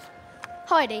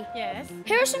 Heidi. Yes?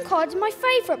 Here are some cards with my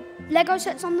favourite Lego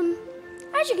sets on them.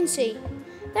 As you can see,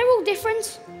 they're all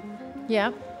different.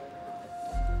 Yeah.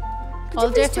 All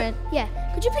different? Yeah.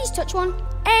 Could you please touch one?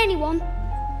 Anyone.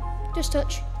 Just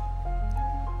touch.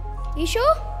 You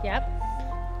sure? Yep.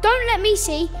 Don't let me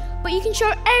see, but you can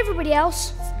show everybody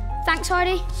else. Thanks,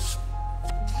 Heidi.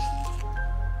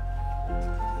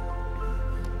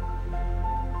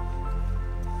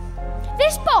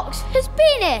 This box has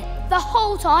been here the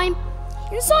whole time.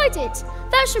 Inside it,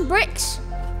 there's some bricks.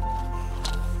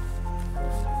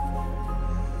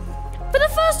 For the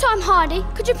first time, Heidi,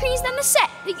 could you please name the set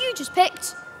that you just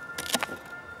picked?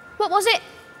 What was it?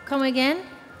 Come again?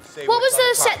 What was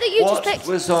the set that you just picked?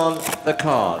 What was on the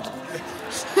card?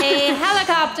 A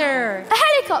helicopter. A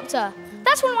helicopter.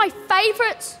 That's one of my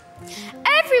favourites.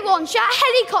 Everyone shout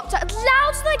helicopter as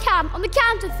loud as they can on the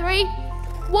count of 3.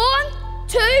 1,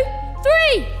 2,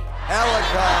 3.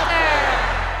 Helicopter.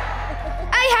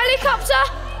 A helicopter.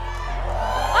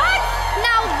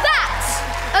 Now that's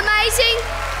amazing.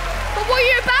 But what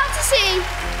you're about to see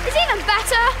is even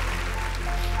better.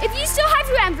 If you still have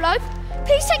your envelope,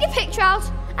 please take a picture out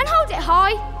and hold it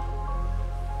high.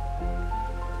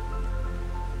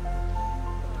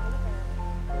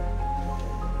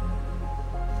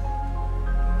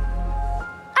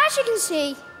 As you can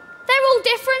see, they're all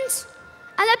different,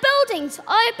 and they're buildings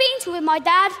I have been to with my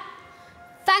dad.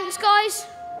 Thanks, guys.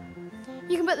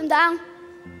 You can put them down.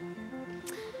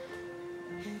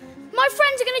 My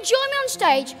friends are going to join me on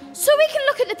stage so we can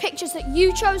look at the pictures that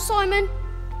you chose, Simon.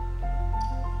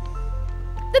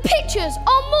 The pictures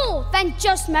are more than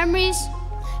just memories.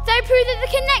 They prove that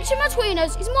the connection between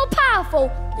us is more powerful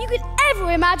than you could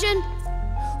ever imagine.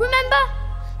 Remember,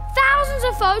 thousands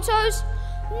of photos,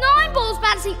 9 balls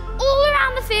bouncing all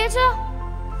around the theatre.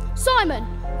 Simon,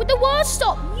 with the word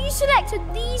stop, you selected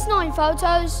these 9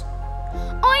 photos.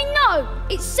 I know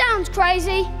it sounds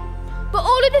crazy, but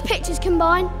all of the pictures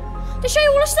combine to show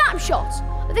you all a snapshot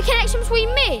of the connection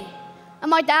between me and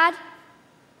my dad.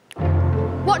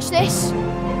 Watch this.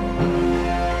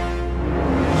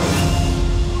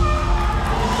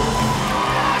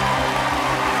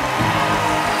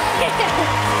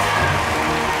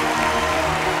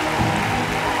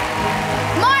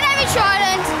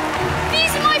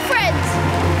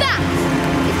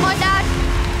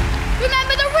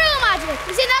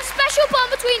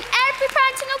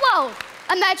 child.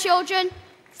 And their children,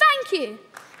 thank you.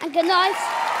 And good night.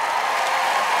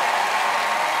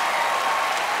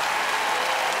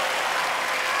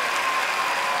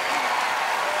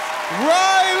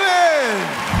 Ryland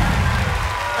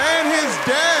and his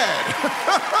dad,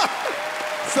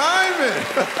 Simon.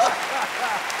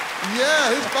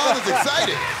 Yeah, his father's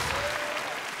excited.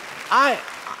 I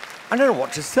don't know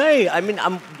what to say. I mean,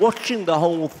 I'm watching the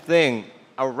whole thing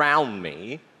around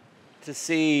me to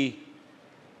see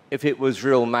if it was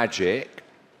real magic,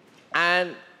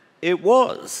 and it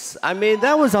was. I mean,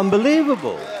 that was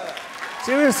unbelievable.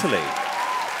 Seriously.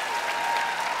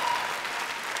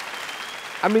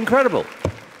 I'm incredible.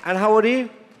 And how old are you?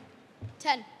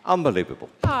 10. Unbelievable.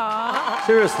 Aww.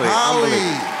 Seriously, Howie.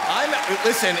 unbelievable.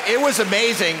 Listen, it was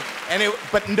amazing,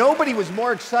 but nobody was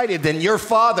more excited than your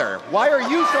father. Why are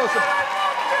you so surprised?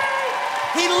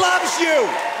 He loves you.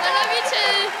 I love you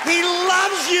too. He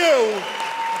loves you.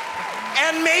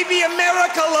 And maybe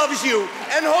America loves you.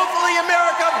 And hopefully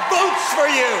America votes for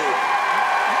you.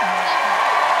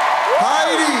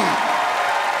 Heidi.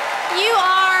 You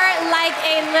are like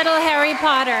a little Harry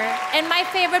Potter. And my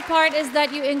favorite part is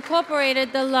that you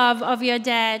incorporated the love of your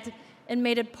dad and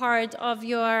made it part of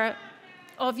your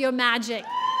magic.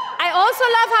 I also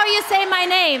love how you say my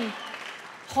name.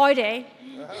 Heidi.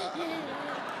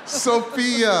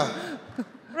 Sofia.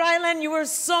 Ryland, you were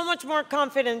so much more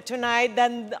confident tonight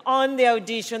than on the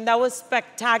audition. That was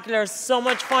spectacular, so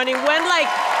much fun. It went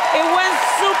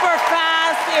super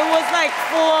fast. It was like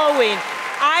flowing.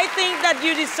 I think that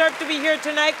you deserve to be here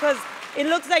tonight because it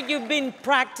looks like you've been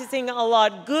practicing a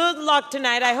lot. Good luck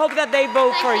tonight. I hope that they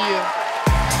vote for you.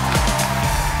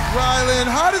 Ryland,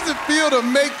 how does it feel to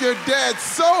make your dad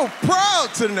so proud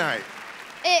tonight?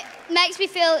 It makes me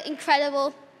feel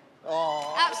incredible.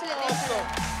 Oh, absolutely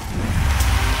incredible.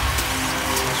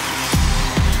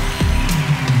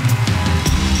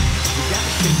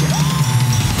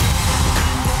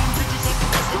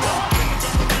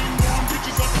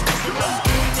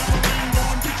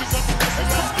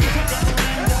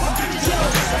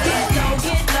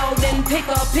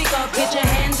 Pick up, get your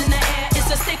hands in the air, it's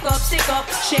a stick up,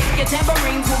 shake your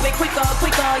tambourines, move it quicker,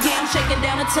 yeah, I'm shaking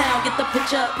down the town, get the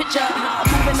picture,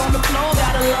 moving on the floor,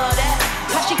 gotta love that,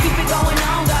 how she keep it going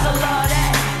on, gotta love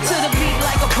that, to the beat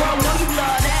like a pro, know you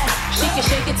love that, she can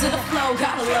shake it to the flow,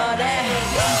 gotta love that.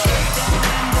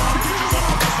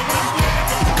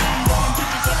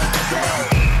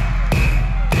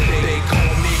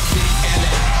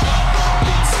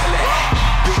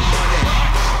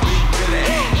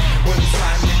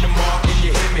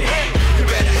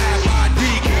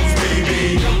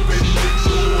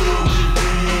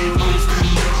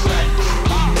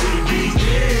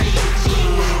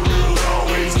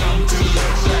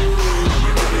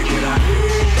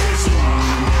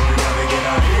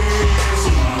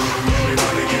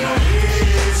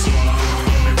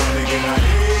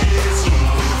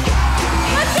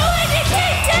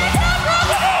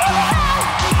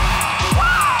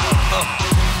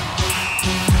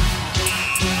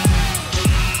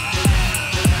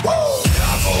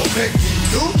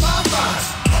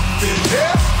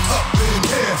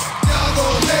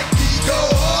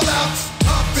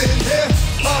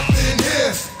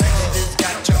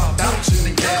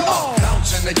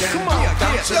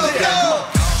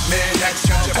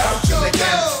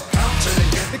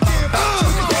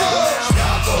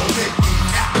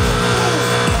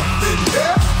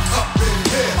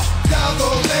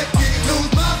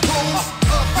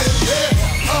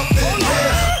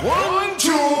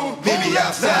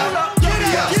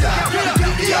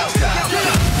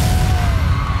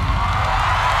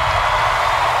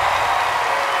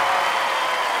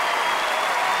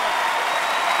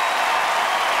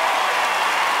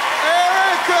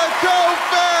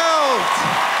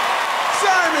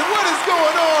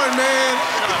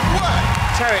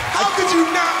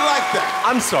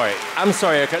 I'm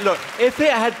sorry, okay. Look, if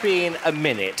it had been a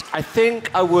minute, I think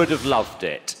I would have loved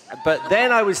it. But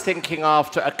then I was thinking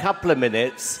after a couple of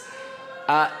minutes,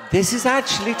 this is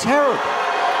actually terrible.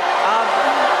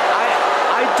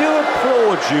 I do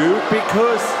applaud you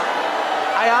because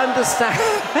I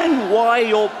understand why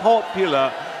you're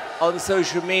popular on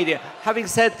social media. Having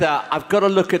said that, I've got to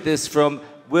look at this from,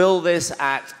 will this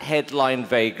act headline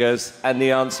Vegas? And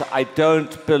the answer, I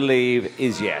don't believe,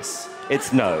 is yes.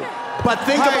 It's no. But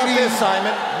think about this,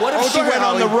 Simon. What if she went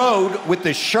on the road with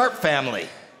the Sharpe family?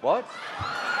 What?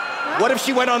 What if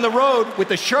she went on the road with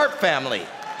the Sharpe family?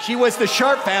 She was the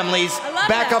Sharpe family's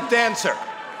backup dancer.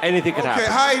 Anything could happen.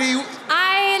 Okay, Heidi.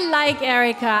 I like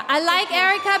Erica. I like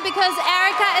Erica because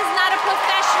Erica is not a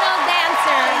professional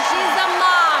dancer. She's a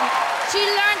mom. She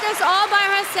learned this all by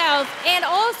herself. And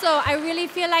also, I really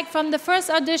feel like from the first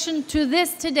audition to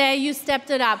this today, you stepped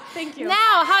it up. Thank you.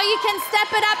 Now, how you can step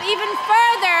it up even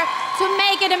further to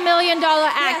make it $1 million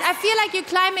act. Yes. I feel like you're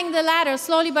climbing the ladder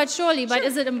slowly but surely, but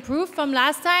is it improved from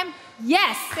last time?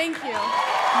 Yes. Thank you.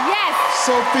 Yes.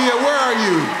 Sophia, where are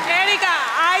you? Erika,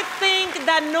 I think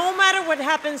that no matter what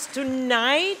happens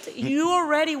tonight, you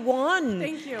already won.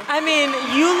 Thank you. I mean,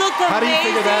 you look amazing. How do you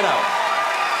figure that out?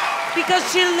 Because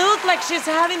she looked like she's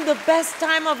having the best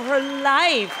time of her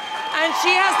life. And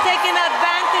she has taken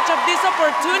advantage of this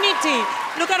opportunity.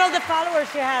 Look at all the followers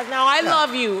she has now. I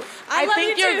love you. I love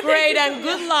think you you're too. great Thank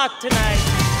you. and good luck tonight.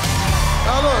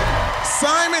 Now look,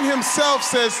 Simon himself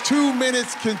says 2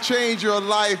 minutes can change your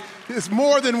life. It's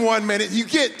more than 1 minute. You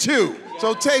get 2,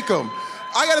 so take them.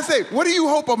 I gotta say, what do you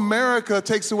hope America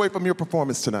takes away from your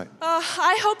performance tonight?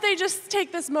 I hope they just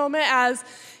take this moment as,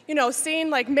 you know, seeing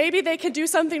like maybe they could do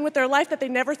something with their life that they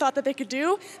never thought that they could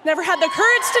do, never had the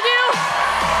courage to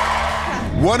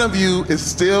do. One of you is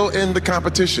still in the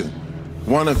competition.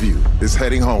 One of you is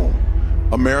heading home.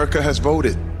 America has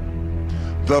voted.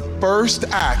 The first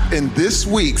act in this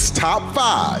week's top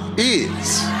 5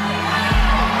 is...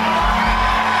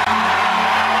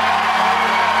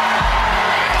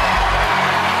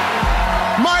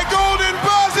 my golden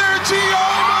buzzer,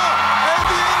 Chioma, and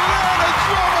the Atlanta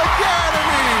Drum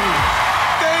Academy.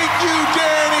 Thank you,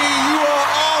 Dani. You are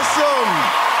awesome.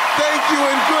 Thank you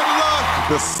and good luck.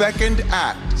 The second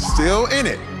act, still in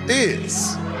it,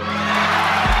 is...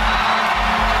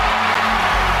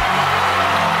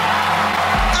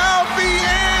 Alfie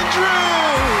Andrew.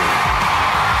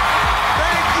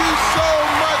 Thank you so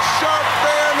much, Sharpe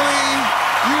family.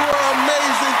 You are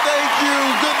amazing. Thank you.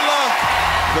 Good luck.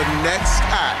 The next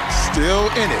act, still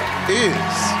in it,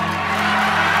 is...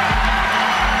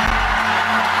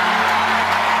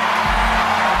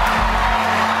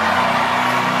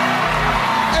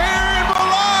 Ahren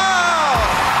Belisle!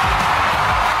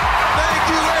 Thank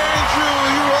you, Andrew.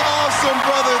 You were awesome,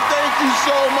 brother. Thank you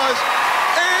so much.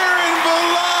 Ahren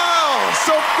Belisle!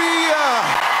 Sofia!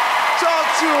 Talk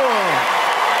to him.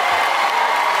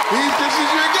 This is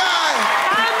your guy.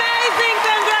 Amazing,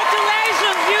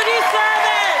 congratulations, you deserve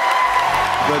it.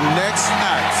 The next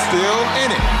act, still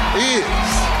in it, is...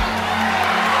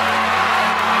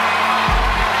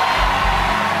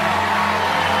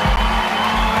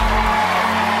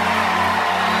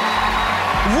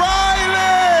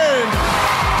 Ryland!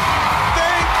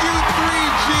 Thank you,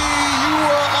 3G. You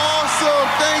were awesome.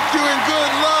 Thank you and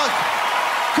good luck.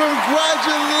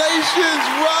 Congratulations,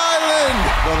 Ryland.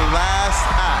 The last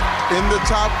act in the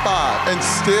top 5 and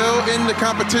still in the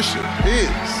competition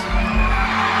is...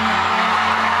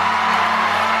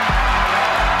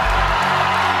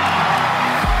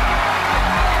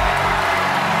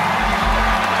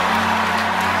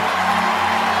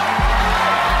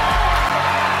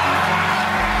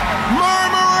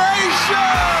 Murmuration!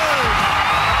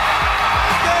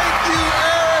 Thank you,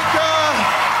 Erica.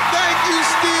 Thank you,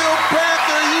 Steel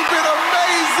Panther. You've been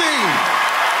amazing.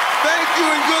 Thank you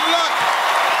and good luck.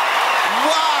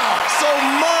 Wow, so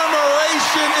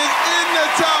Murmuration is in the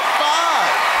top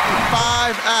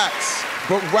 5. 5 acts.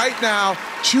 But right now,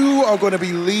 2 are going to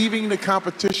be leaving the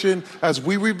competition as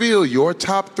we reveal your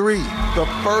top 3. The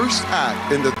first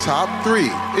act in the top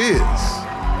 3 is...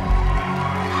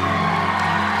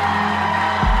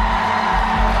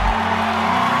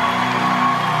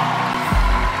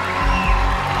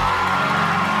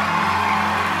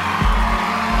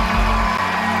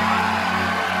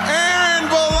 Ahren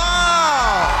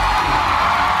Belisle!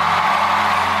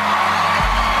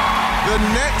 The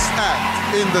next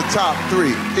act in the top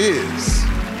 3 is...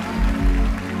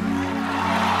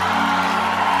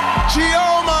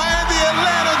 Chioma and the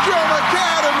Atlanta Drum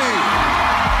Academy!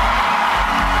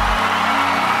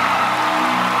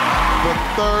 The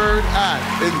third act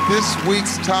in this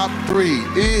week's top 3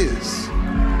 is...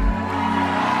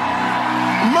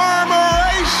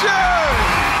 Murmuration!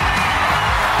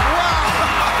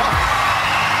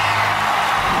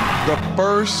 The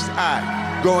first act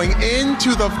going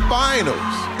into the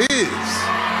finals is...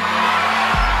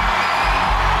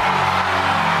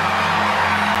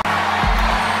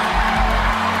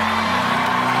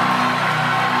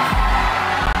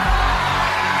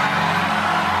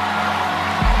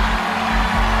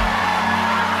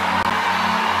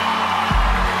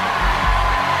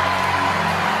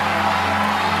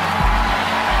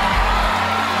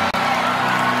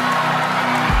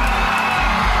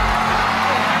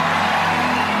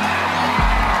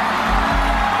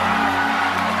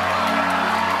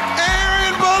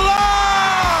 Ahren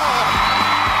Belisle!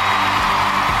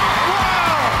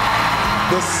 Wow!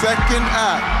 The second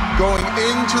act going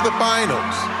into the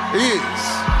finals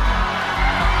is...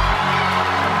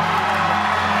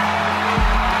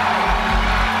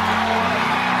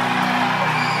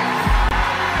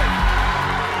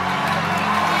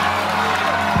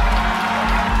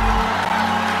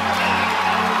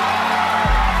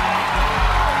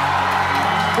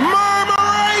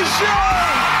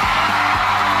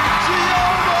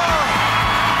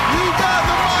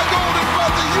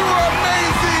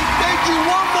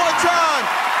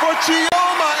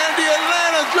 Chioma and the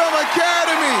Atlanta Drum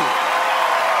Academy.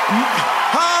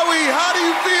 Howie, how do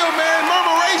you feel, man?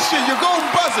 Murmuration, your golden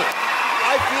buzzer.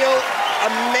 I feel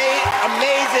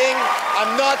amazing.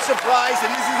 I'm not surprised, and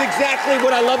this is exactly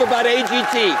what I love about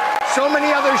AGT. So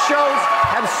many other shows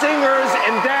have singers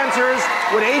and dancers.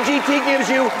 What AGT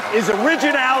gives you is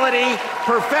originality,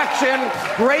 perfection,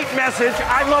 great message.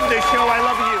 I love this show. I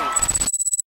love you.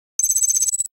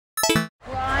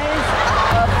 Rise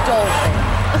of Dolphin.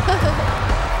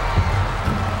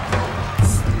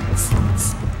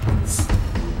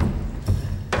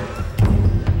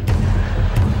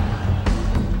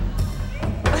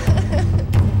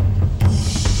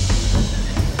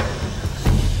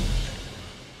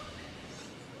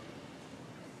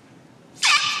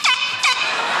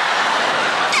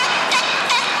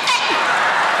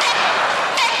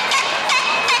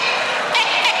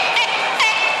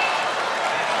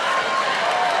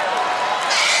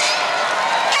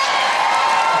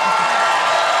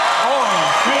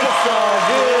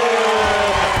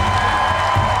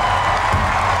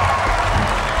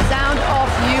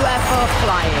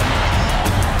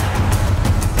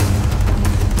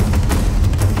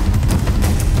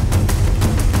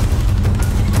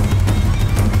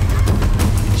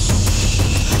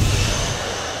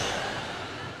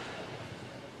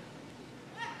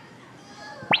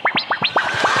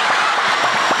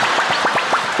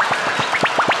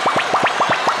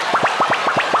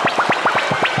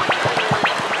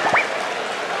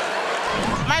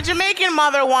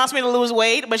 Mother wants me to lose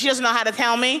weight, but she doesn't know how to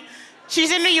tell me.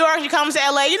 She's in New York, she comes to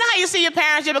LA. You know how you see your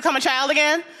parents, you become a child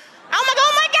again? I'm like,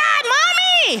 oh my God,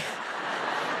 Mommy!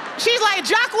 She's like,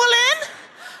 Jacqueline,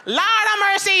 Lord have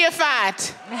mercy, you're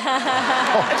fat.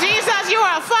 Jesus, you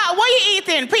are fat. What you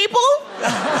eating, people?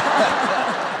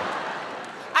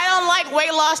 I don't like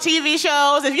weight loss TV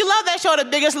shows. If you love that show, The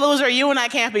Biggest Loser, you and I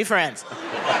can't be friends.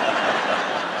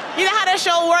 You know how that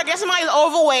show works? Get somebody's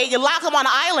overweight, you lock them on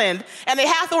an island, and they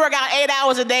have to work out 8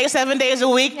 hours a day, 7 days a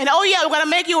week. And oh yeah, we're gonna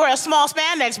make you wear a small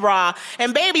spandex bra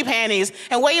and baby panties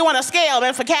and weigh you on a scale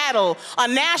meant for cattle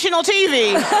on national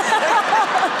TV.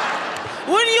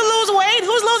 Wouldn't you lose weight?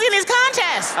 Who's losing these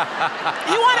contests?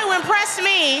 You want to impress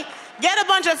me, get a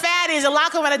bunch of fatties and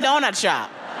lock them in a donut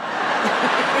shop.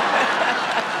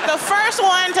 The first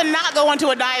one to not go into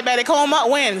a diabetic coma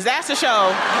wins. That's the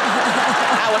show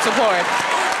I would support.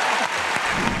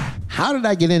 How did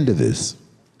I get into this?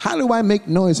 How do I make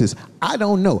noises? I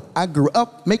don't know. I grew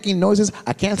up making noises.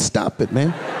 I can't stop it,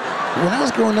 man. When I was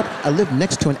growing up, I lived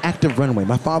next to an active runway.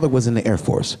 My father was in the Air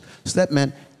Force. So that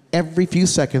meant every few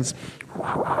seconds,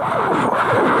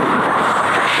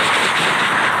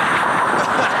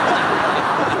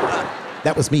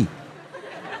 that was me.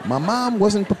 My mom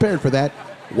wasn't prepared for that.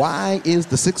 Why is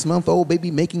the 6-month-old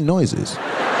baby making noises?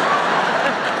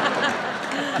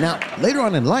 Now, later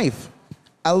on in life,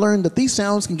 I learned that these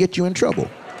sounds can get you in trouble.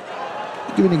 I'll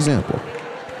give you an example.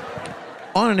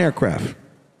 On an aircraft,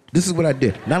 this is what I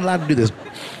did. Not allowed to do this.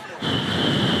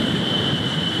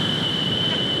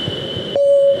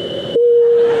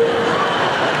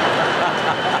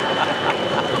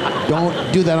 Don't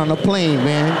do that on a plane,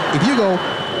 man. If you go,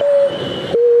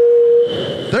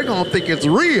 they're gonna think it's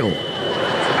real.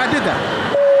 I did that.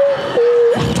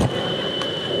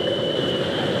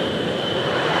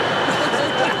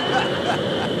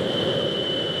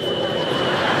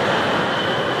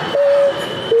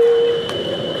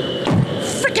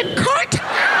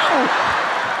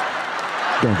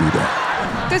 Don't do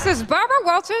that. This is Barbara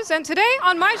Walters, and today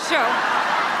on my show,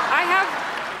 I have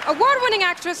award-winning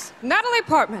actress Natalie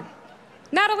Portman.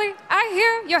 Natalie, I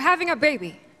hear you're having a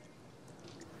baby.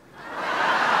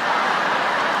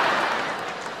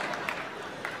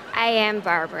 I am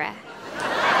Barbara.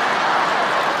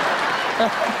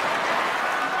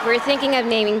 We're thinking of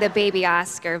naming the baby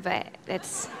Oscar, but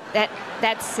that's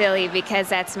silly because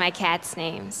that's my cat's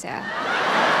name, so.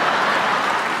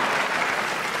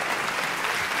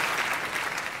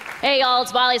 Hey y'all,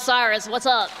 it's Miley Cyrus. What's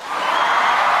up?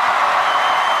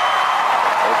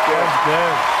 Okay.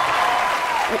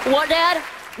 What, Dad?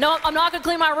 No, I'm not gonna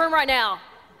clean my room right now.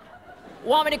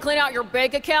 Want me to clean out your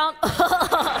bank account?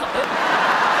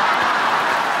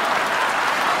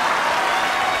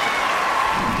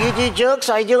 You do jokes,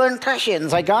 I do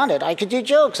impressions. I got it. I could do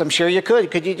jokes. I'm sure you could.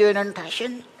 Could you do an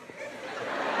impression?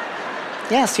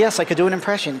 Yes, I could do an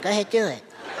impression. Go ahead, do it.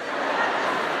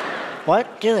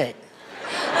 What? Do it.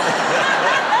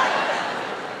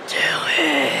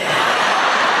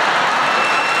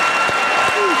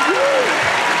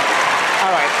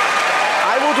 All right.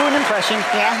 I will do an impression,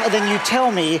 yeah, and then you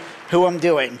tell me who I'm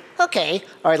doing. Okay.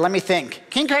 All right, let me think.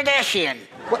 Kim Kardashian.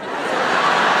 What?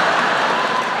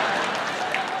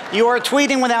 You are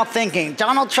tweeting without thinking.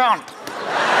 Donald Trump. No.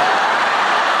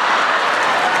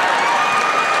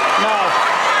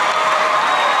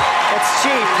 It's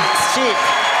cheap. It's cheap.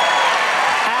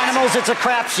 Animals, it's a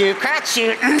crapshoot.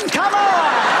 Crapshoot. Come on!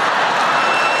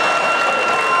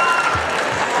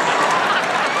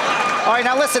 All right,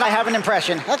 now listen, I have an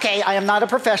impression. Okay, I am not a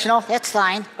professional. That's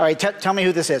fine. All right, tell me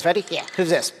who this is. Ready? Yeah, who's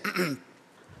this?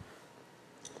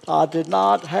 I did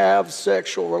not have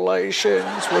sexual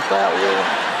relations with that woman.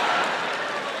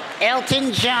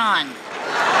 Elton John.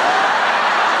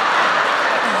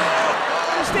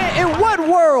 In what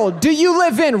world do you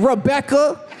live in,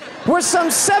 Rebecca? Where some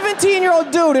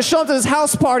 17-year-old dude is showing up to this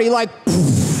house party like,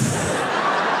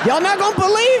 y'all not gonna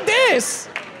believe this.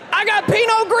 I got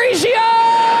Pinot Grigio!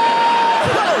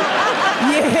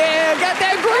 Yeah, got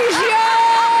that Grigio!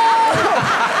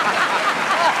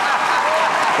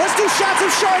 Let's do shots of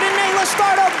Chardonnay. Let's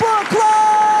start a book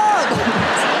club!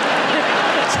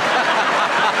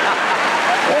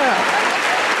 Yeah.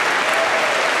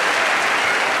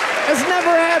 It's never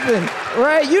happened,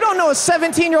 right? You don't know a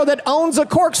 17-year-old that owns a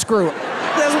corkscrew.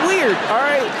 That's weird, all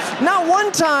right? Not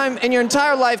one time in your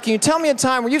entire life can you tell me a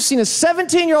time where you've seen a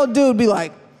 17-year-old dude be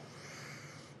like,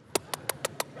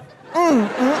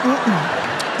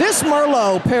 This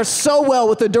Merlot pairs so well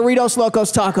with the Doritos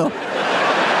Locos Taco.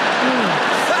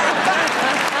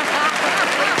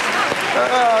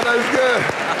 Oh, that's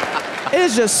good. It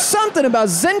is just something about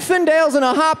Zinfandels in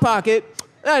a Hot Pocket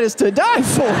that is to die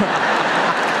for.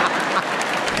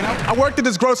 I worked at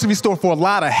this grocery store for a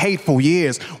lot of hateful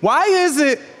years. Why is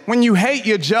it when you hate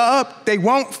your job, they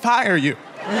won't fire you?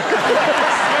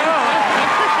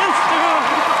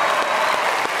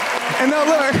 And now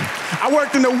look, I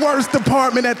worked in the worst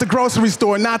department at the grocery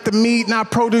store. Not the meat, not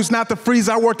produce, not the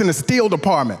freezer. I worked in the steel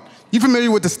department. You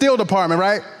familiar with the steel department,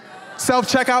 right?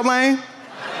 Self-checkout lane?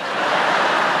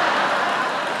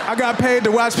 I got paid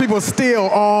to watch people steal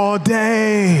all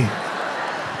day.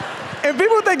 And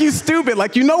people think you stupid.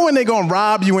 Like, you know when they gonna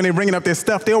rob you when they bringing up their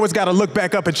stuff, they always gotta look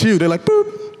back up at you. They're like,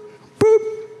 boop, boop.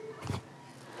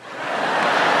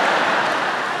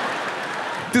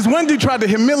 This one dude tried to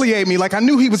humiliate me. Like, I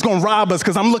knew he was gonna rob us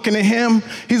because I'm looking at him,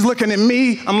 he's looking at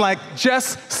me. I'm like,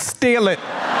 just steal it.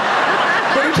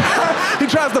 But he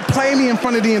tries to play me in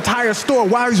front of the entire store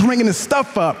while he's ringing his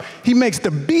stuff up. He makes the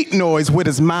beat noise with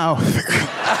his mouth.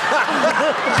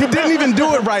 He didn't even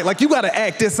do it right. Like, you gotta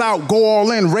act this out, go all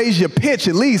in, raise your pitch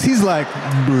at least. He's like,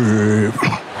 brr.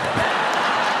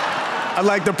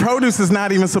 Like, the produce is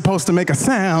not even supposed to make a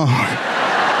sound.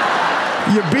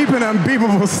 You're beeping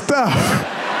unbeepable stuff.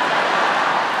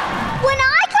 When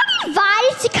I got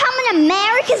invited to come in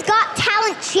America's Got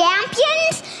Talent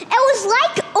Champions, it was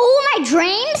like all my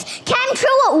dreams came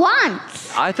true at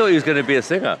once. I thought he was going to be a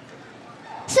singer.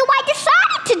 So I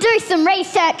decided to do some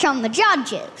research on the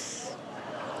judges.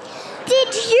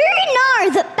 Did you know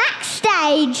that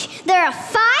backstage there are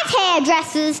 5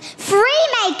 hairdressers, 3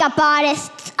 makeup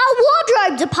artists, a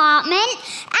wardrobe department,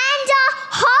 and a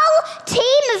whole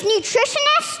team of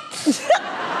nutritionists?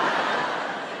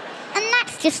 And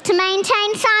that's just to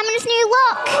maintain Simon's new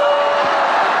look.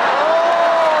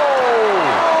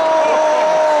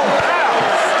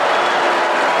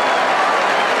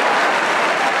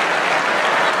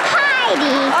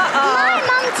 Heidi, my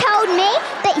mum told me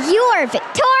that you are a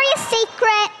Victoria's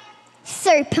Secret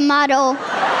supermodel.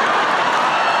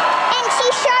 And she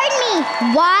showed me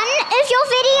one of your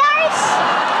videos.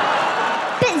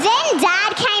 But then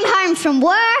Dad came home from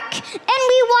work and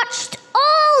we watched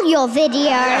all your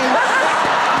videos.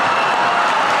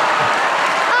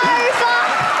 Over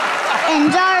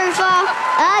and over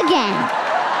again.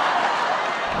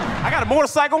 I got a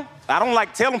motorcycle. I don't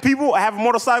like telling people I have a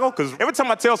motorcycle because every time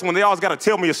I tell someone, they always got to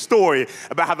tell me a story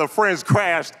about how their friends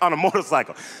crashed on a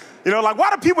motorcycle. You know, like, why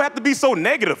do people have to be so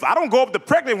negative? I don't go up to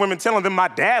pregnant women telling them my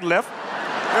dad left. You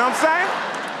know what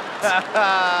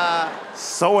I'm saying?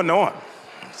 So annoying.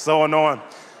 So annoying.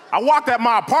 I walked at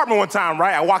my apartment one time,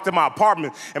 right? I walked in my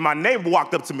apartment, and my neighbor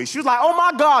walked up to me. She was like, oh,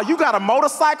 my God, you got a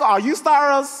motorcycle? Are you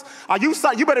stars?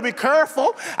 You better be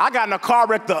careful. I got in a car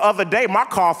wreck the other day. My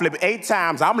car flipped 8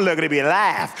 times. I'm lucky to be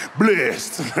alive.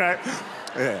 Blessed, right?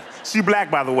 Yeah. She black,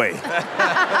 by the way.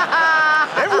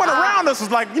 Everyone around us was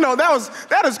like, you know,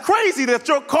 that is crazy that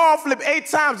your car flipped 8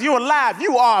 times, you're alive.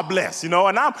 You are blessed, you know?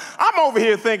 And I'm over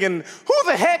here thinking, who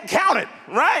the heck counted,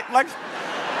 right? Like,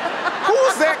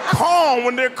 who's that calm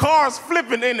when their car's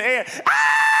flipping in the air?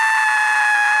 Ah!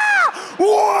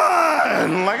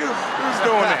 One! Like, who's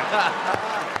doing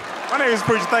that? My name is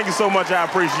Preacher. Thank you so much. I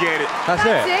appreciate it. That's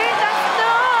it.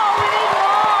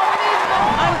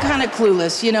 I'm kind of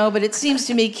clueless, you know, but it seems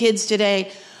to me kids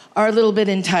today are a little bit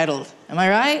entitled. Am I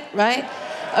right? Right?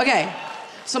 Okay.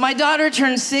 So my daughter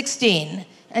turns 16,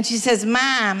 and she says,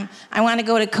 Mom, I want to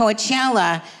go to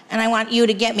Coachella, and I want you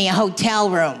to get me a hotel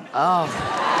room. Oh.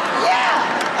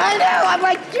 Yeah, I know. I'm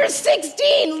like, you're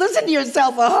 16. Listen to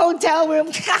yourself, a hotel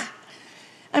room.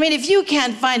 I mean, if you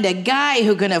can't find a guy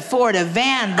who can afford a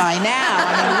van by now,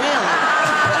 I mean, really.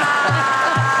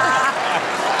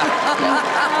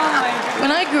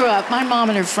 When I grew up, my mom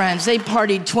and her friends, they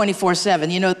partied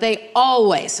 24/7. You know, they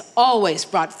always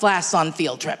brought flasks on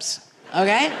field trips,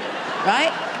 okay?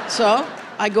 Right? So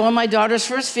I go on my daughter's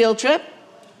first field trip.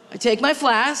 I take my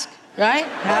flask, right,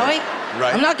 Howie?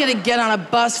 Right. I'm not gonna get on a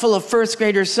bus full of first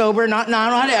graders sober,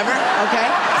 whatever, okay?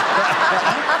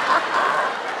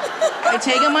 I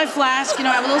take out my flask, you know,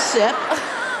 I have a little sip.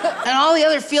 And all the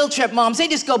other field trip moms, they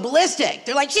just go ballistic.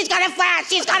 They're like, she's got a flask,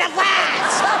 she's got a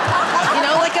flask. You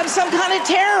know, like I'm some kind of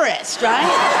terrorist, right?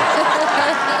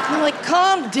 I'm like,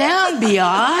 calm down,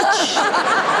 biatch.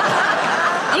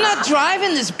 I'm not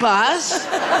driving this bus.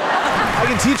 I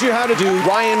can teach you how to do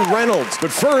Ryan Reynolds, but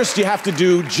first you have to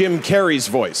do Jim Carrey's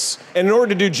voice. And in order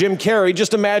to do Jim Carrey,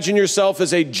 just imagine yourself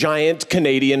as a giant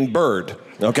Canadian bird,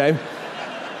 okay?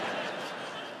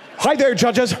 Hi there,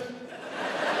 judges.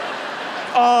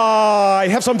 I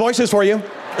have some voices for you.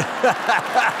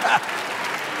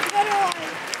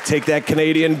 Take that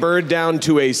Canadian bird down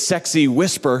to a sexy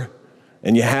whisper,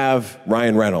 and you have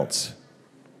Ryan Reynolds.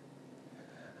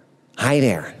 Hi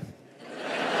there.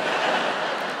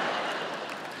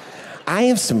 I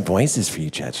have some voices for you,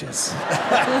 judges.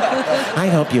 I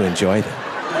hope you enjoy them.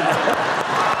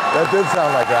 That did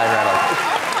sound like Ryan Reynolds.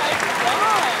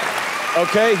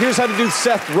 Okay, here's how to do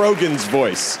Seth Rogen's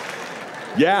voice.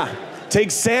 Yeah, take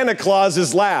Santa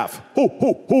Claus's laugh. Hoo,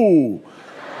 hoo, hoo.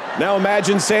 Now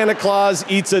imagine Santa Claus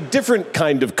eats a different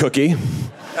kind of cookie.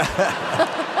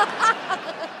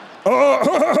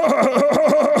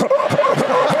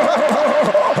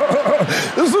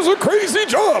 This is a crazy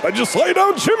job. I just slide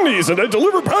down chimneys and I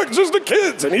deliver packages to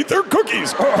kids and eat their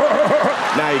cookies.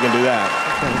 Now you can do that.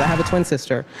 I have a twin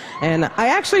sister. And I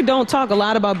actually don't talk a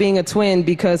lot about being a twin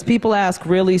because people ask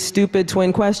really stupid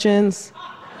twin questions.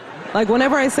 Like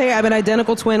whenever I say I have an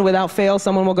identical twin, without fail,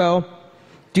 someone will go,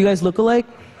 do you guys look alike?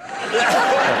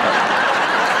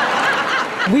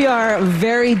 We are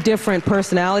very different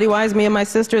personality-wise, me and my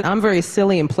sister. I'm very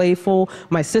silly and playful.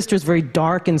 My sister's very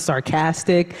dark and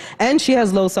sarcastic. And she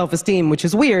has low self-esteem, which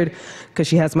is weird, because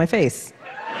she has my face.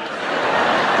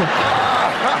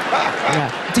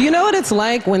 Yeah. Do you know what it's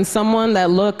like when someone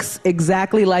that looks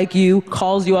exactly like you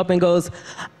calls you up and goes,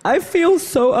 I feel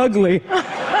so ugly?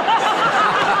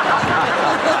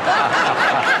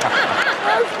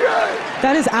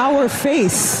 That is our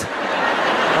face.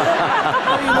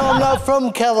 You know, I'm not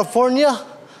from California,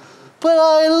 but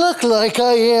I look like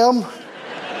I am.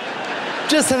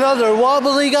 Just another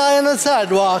wobbly guy on the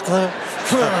sidewalk.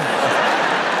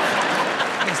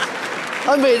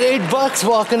 I made $8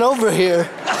 walking over here.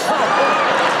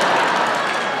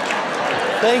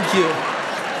 Thank you.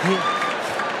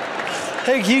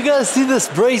 Hey, can you guys see this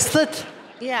bracelet?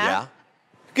 Yeah.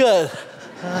 Good.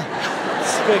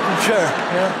 Just making sure,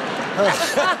 you know?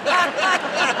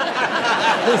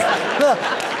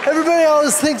 Everybody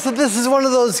always thinks that this is one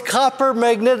of those copper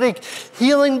magnetic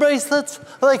healing bracelets.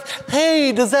 Like,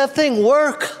 hey, does that thing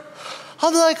work?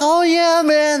 I'm like, oh yeah,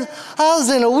 man. I was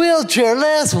in a wheelchair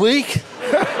last week.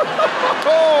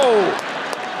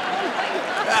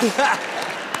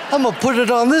 I'm gonna put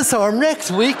it on this arm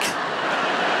next week.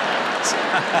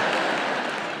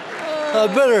 I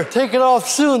better take it off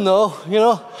soon, though, you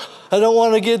know? I don't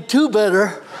want to get too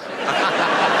better.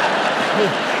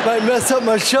 Might mess up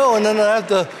my show, and then I have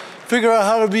to figure out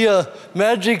how to be a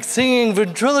magic singing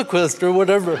ventriloquist or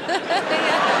whatever.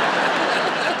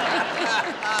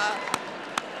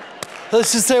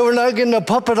 Let's just say we're not getting a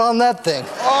puppet on that thing.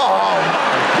 Oh,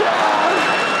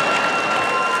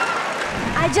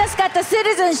 I just got the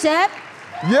citizenship.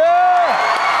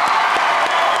 yeah!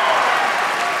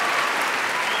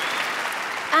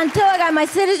 Until I got my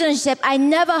citizenship, I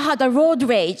never had a road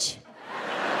rage.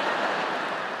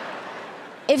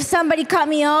 If somebody cut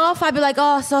me off, I'd be like,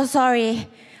 oh, so sorry.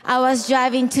 I was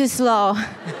driving too slow.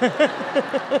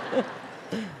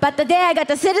 But the day I got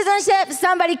the citizenship,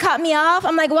 somebody cut me off.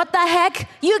 I'm like, what the heck?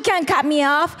 You can't cut me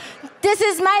off. This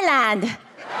is my land.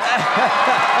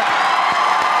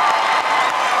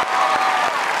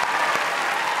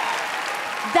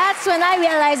 That's when I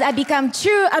realized I become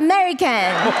true American.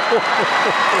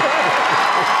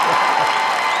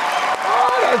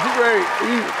 Oh, that's great.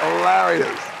 He's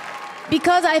hilarious.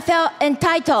 Because I felt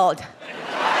entitled.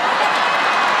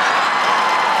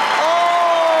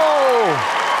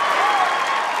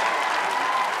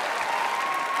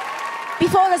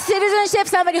 Before the citizenship,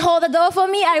 somebody hold the door for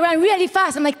me. I ran really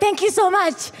fast. I'm like, thank you so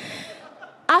much.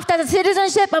 After the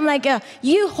citizenship, I'm like,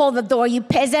 you hold the door, you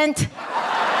peasant.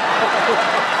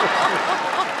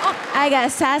 I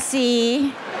got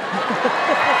sassy.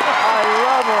 I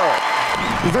love her.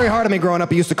 It was very hard on me growing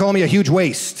up. He used to call me a huge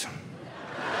waste.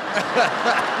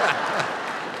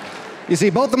 You see,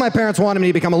 both of my parents wanted me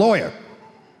to become a lawyer.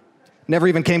 Never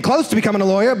even came close to becoming a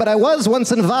lawyer, but I was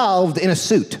once involved in a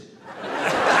suit.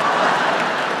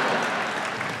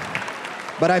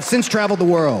 But I've since traveled the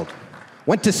world.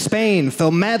 Went to Spain, fell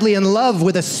madly in love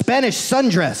with a Spanish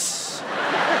sundress.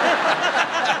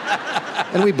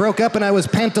 And we broke up and I was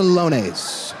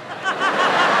pantalones.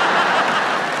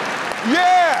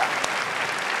 Yeah!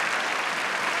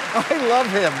 I love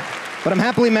him. But I'm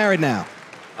happily married now.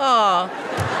 Oh.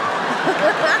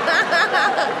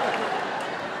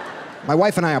 My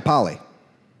wife and I are poly.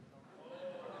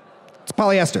 It's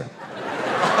polyester.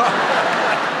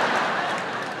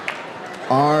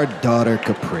 Our daughter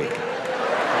Capri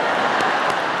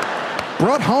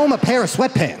brought home a pair of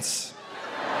sweatpants.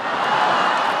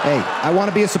 Hey, I want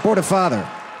to be a supportive father,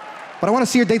 but I want to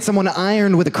see her date someone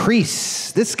ironed with a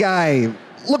crease. This guy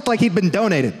looked like he'd been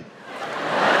donated.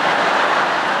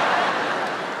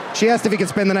 She asked if he could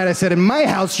spend the night. I said, in my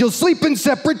house, you'll sleep in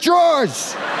separate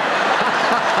drawers.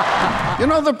 You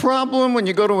know the problem when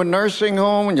you go to a nursing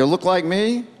home and you look like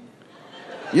me?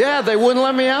 Yeah, they wouldn't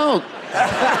let me out.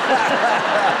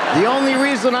 The only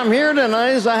reason I'm here tonight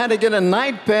is I had to get a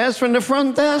night pass from the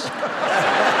front desk.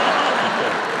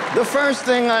 The first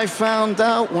thing I found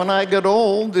out when I got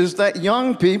old is that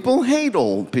young people hate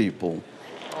old people.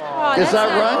 Oh, is that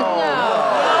right?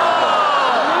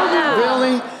 No.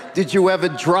 Really? Did you ever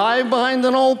drive behind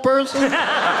an old person?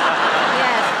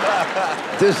 Yes.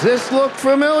 Does this look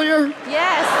familiar?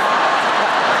 Yes.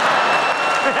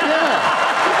 Yeah.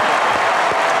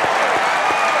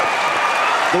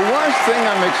 The worst thing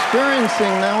I'm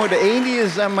experiencing now at 80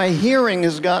 is that my hearing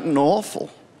has gotten awful.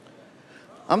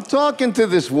 I'm talking to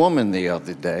this woman the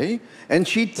other day, and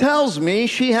she tells me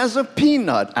she has a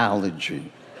peanut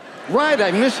allergy. Right,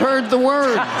 I misheard the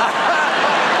word.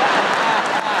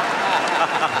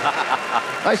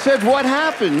 I said, what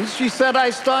happens? She said,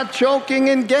 I start choking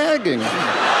and gagging.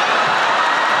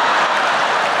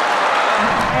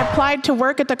 I applied to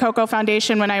work at the Coco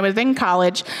Foundation when I was in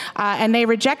college, and they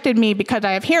rejected me because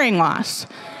I have hearing loss.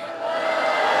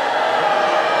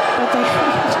 But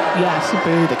yes,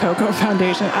 boo, the Coco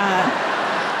Foundation.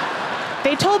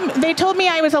 They told me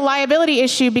I was a liability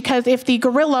issue because if the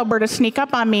gorilla were to sneak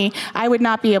up on me, I would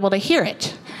not be able to hear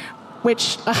it,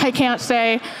 which I can't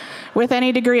say with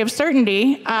any degree of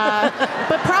certainty,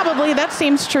 but probably that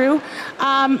seems true.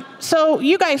 So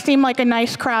you guys seem like a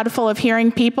nice crowd full of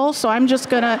hearing people, so I'm just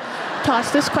gonna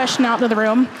toss this question out into the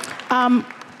room.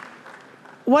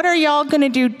 What are y'all gonna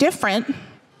do different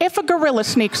if a gorilla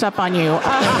sneaks up on you?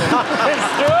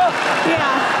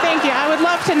 Yeah, thank you, I would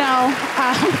love to know.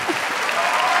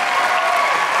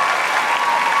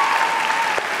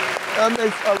 That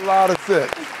makes a lot of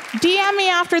sense. DM me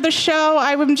after the show.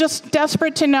 I'm just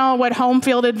desperate to know what home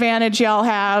field advantage y'all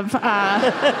have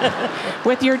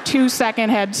with your 2-second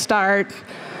head start.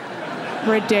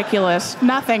 Ridiculous.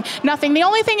 Nothing. The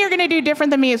only thing you're going to do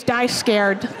different than me is die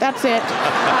scared. That's it.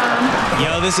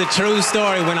 Yo, this is a true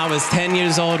story. When I was 10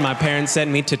 years old, my parents sent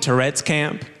me to Tourette's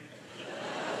camp.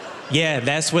 Yeah,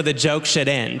 that's where the joke should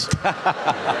end.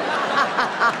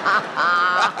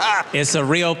 It's a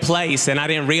real place, and I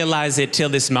didn't realize it till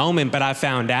this moment, but I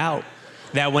found out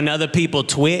that when other people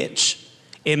twitch,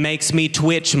 it makes me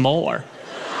twitch more.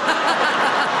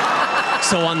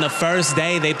 So on the first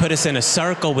day, they put us in a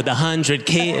circle with 100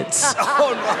 kids.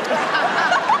 Oh,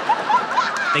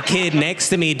 no. The kid next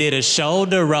to me did a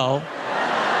shoulder roll,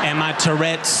 and my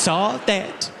Tourette saw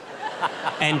that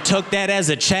and took that as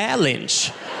a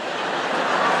challenge.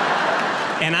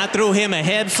 And I threw him a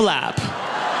head flap.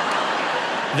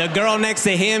 The girl next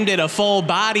to him did a full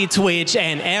body twitch,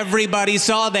 and everybody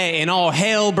saw that, and all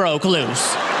hell broke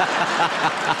loose.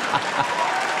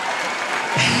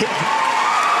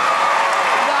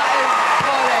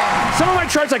 Some of my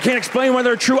charts I can't explain why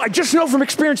they're true. I just know from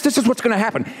experience this is what's going to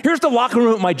happen. Here's the locker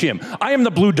room at my gym. I am the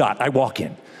blue dot. I walk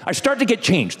in. I start to get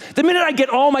changed. The minute I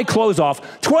get all my clothes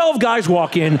off, 12 guys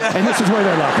walk in, and this is where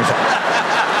their lockers are.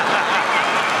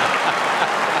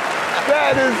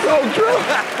 That is so true.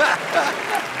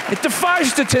 It defies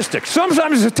statistics.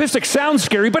 Sometimes statistics sound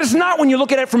scary, but it's not when you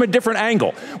look at it from a different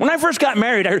angle. When I first got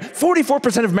married, I heard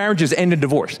 44% of marriages end in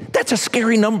divorce. That's a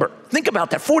scary number. Think about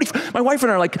that. My wife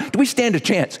and I are like, do we stand a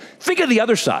chance? Think of the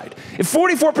other side. If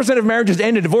 44% of marriages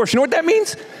end in divorce, you know what that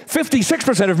means?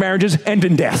 56% of marriages end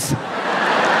in death.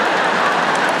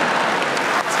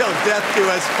 Till death do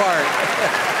us part.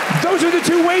 Those are the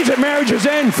two ways that marriages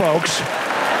end, folks.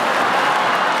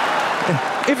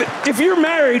 If you're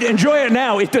married, enjoy it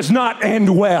now. It does not end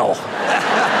well.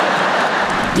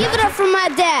 Give it up for my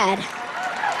dad.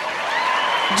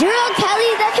 Gerald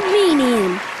Kelly, the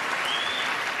comedian.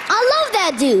 I love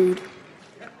that dude.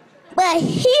 But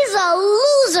he's a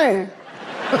loser.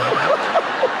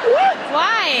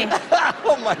 Why?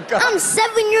 Oh my God. I'm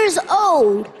 7 years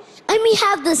old, and we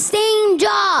have the same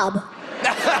job.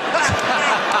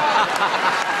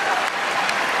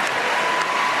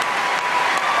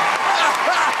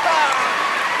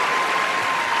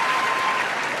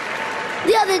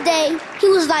 The other day, he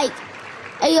was like,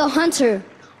 hey, yo, Hunter,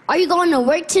 are you going to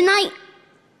work tonight?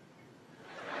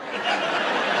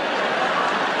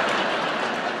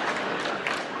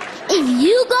 If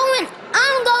you going,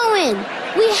 I'm going.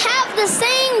 We have the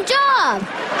same job.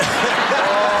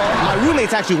 My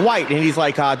roommate's actually white, and he's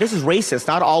like, this is racist.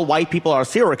 Not all white people are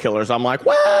serial killers. I'm like,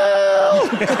 well,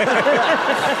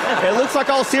 it looks like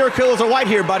all serial killers are white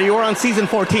here, buddy. We're on season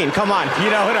 14. Come on,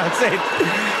 you know what I'm saying?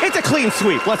 It's a clean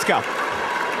sweep. Let's go.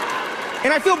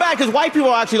 And I feel bad because white people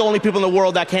are actually the only people in the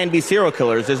world that can be serial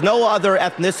killers. There's no other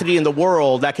ethnicity in the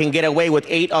world that can get away with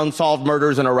 8 unsolved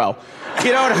murders in a row.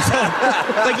 You know what I'm saying?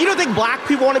 Like, you don't think black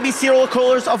people want to be serial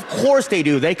killers? Of course they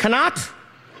do. They cannot.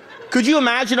 Could you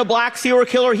imagine a black serial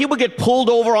killer? He would get pulled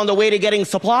over on the way to getting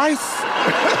supplies.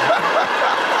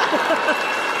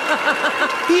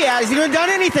 He hasn't even done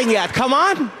anything yet. Come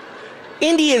on.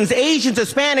 Indians, Asians,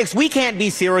 Hispanics, we can't be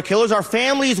serial killers. Our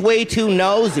family's way too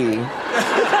nosy.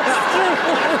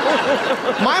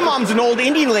 My mom's an old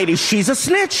Indian lady. She's a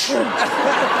snitch.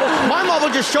 My mom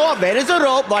will just show up. Where is the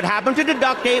rope? What happened to the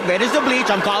duct tape? Where is the bleach?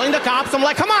 I'm calling the cops. I'm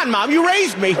like, come on, Mom, you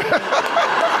raised me.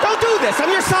 Don't do this. I'm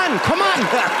your son. Come on.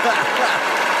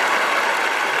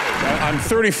 I'm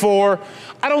 34.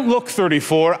 I don't look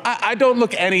 34. I don't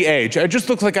look any age. I just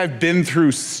look like I've been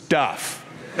through stuff.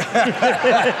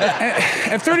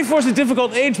 And 34 is a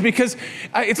difficult age because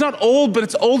it's not old, but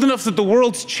it's old enough that the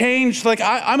world's changed. Like,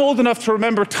 I'm old enough to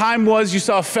remember time was you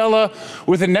saw a fella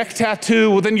with a neck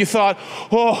tattoo, well, then you thought,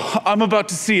 oh, I'm about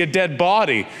to see a dead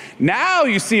body. Now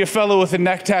you see a fella with a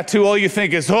neck tattoo, all you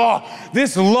think is, oh,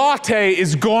 this latte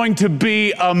is going to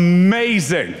be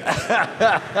amazing.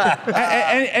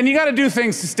 and you got to do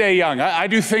things to stay young. I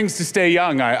do things to stay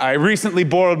young. I recently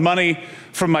borrowed money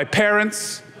from my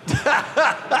parents.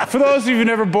 For those of you who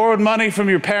never borrowed money from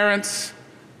your parents,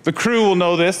 the crew will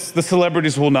know this, the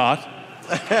celebrities will not.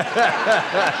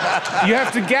 You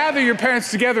have to gather your parents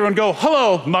together and go,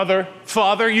 hello, mother,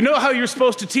 father, you know how you're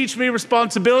supposed to teach me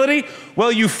responsibility?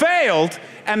 Well, you failed,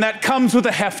 and that comes with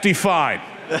a hefty fine.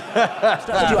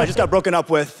 I just got broken up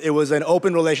with. It was an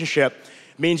open relationship.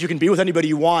 Means you can be with anybody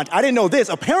you want. I didn't know this.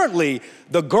 Apparently,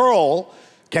 the girl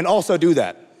can also do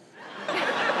that.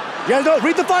 You guys know,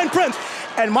 read the fine print.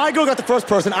 And my girl got the first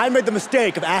person. I made the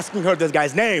mistake of asking her this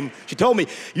guy's name. She told me,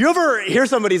 you ever hear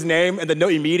somebody's name and then know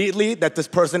immediately that this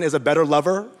person is a better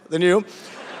lover than you?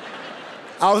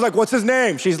 I was like, what's his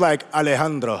name? She's like,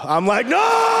 Alejandro. I'm like, no!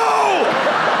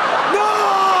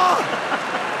 No!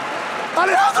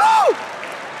 Alejandro!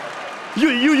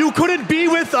 You couldn't be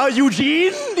with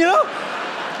Eugene, you know?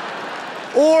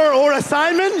 Or a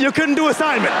Simon? You couldn't do a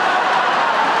Simon.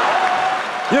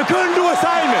 You couldn't do a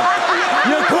Simon.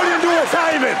 You couldn't do a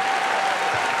Simon.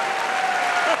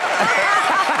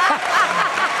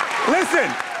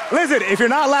 Listen, if you're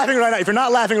not laughing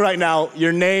right now,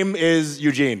 your name is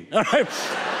Eugene, all right?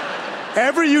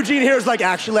 Every Eugene here is like,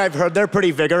 actually, I've heard they're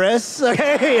pretty vigorous,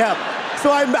 okay? Yeah. So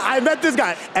I met this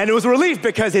guy, and it was a relief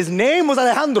because his name was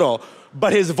Alejandro,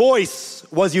 but his voice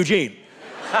was Eugene.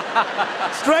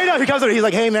 Straight up, he comes over, he's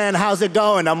like, hey man, how's it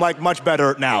going? I'm like, much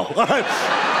better now.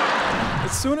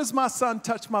 As soon as my son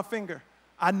touched my finger,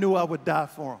 I knew I would die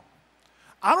for him.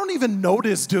 I don't even know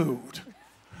this dude,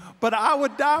 but I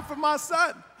would die for my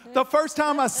son. The first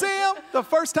time I see him, the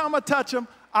first time I touch him,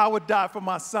 I would die for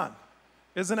my son.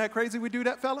 Isn't that crazy we do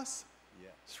that, fellas?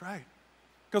 Yeah. That's right.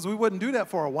 Because we wouldn't do that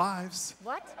for our wives.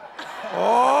 What?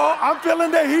 Oh, I'm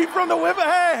feeling the heat from the women.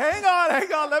 Hey, hang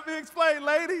on. Let me explain,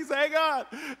 ladies. Hang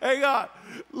on.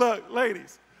 Look,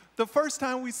 ladies, the first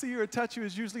time we see you or touch you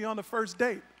is usually on the first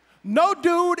date. No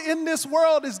dude in this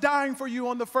world is dying for you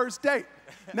on the first date.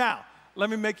 Now, let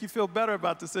me make you feel better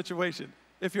about the situation.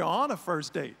 If you're on a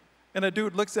first date and a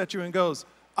dude looks at you and goes,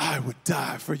 I would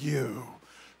die for you,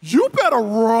 you better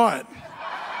run.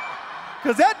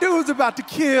 Because that dude's about to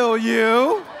kill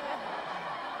you.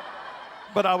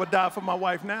 But I would die for my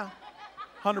wife now,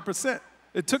 100%.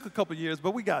 It took a couple years,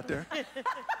 but we got there.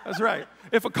 That's right.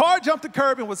 If a car jumped the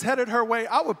curb and was headed her way,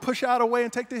 I would push out of the way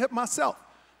and take the hit myself.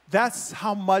 That's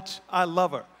how much I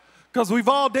love her. Because we've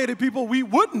all dated people we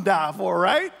wouldn't die for,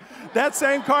 right? That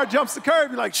same car jumps the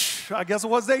curb, you're like, shh, I guess it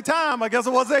was their time.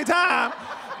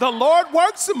 The Lord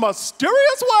works in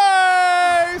mysterious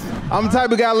ways. I'm the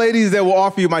type of guy, ladies, that will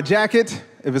offer you my jacket.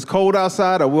 If it's cold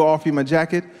outside, I will offer you my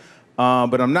jacket.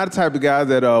 But I'm not the type of guy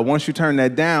that once you turn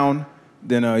that down,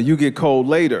 then you get cold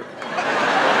later.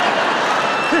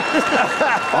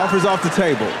 Offers off the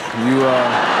table. You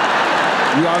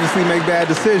obviously make bad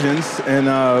decisions, and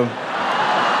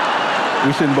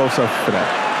we shouldn't both suffer for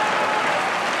that.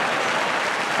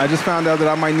 I just found out that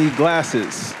I might need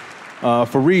glasses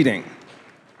for reading.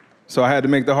 So I had to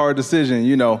make the hard decision,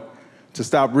 to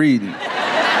stop reading.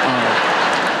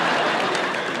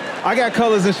 I got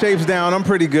colors and shapes down. I'm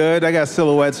pretty good. I got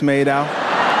silhouettes made out.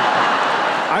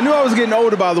 I knew I was getting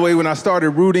older, by the way, when I started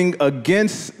rooting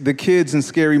against the kids in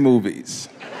scary movies.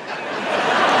 Remember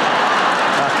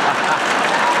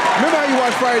how you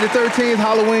watch Friday the 13th,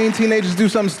 Halloween, teenagers do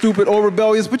something stupid or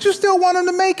rebellious, but you still want them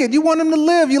to make it. You want them to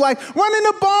live. You're like, run in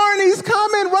the barn, he's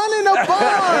coming, run in the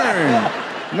barn.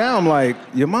 Now I'm like,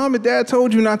 your mom and dad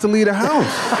told you not to leave the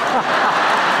house.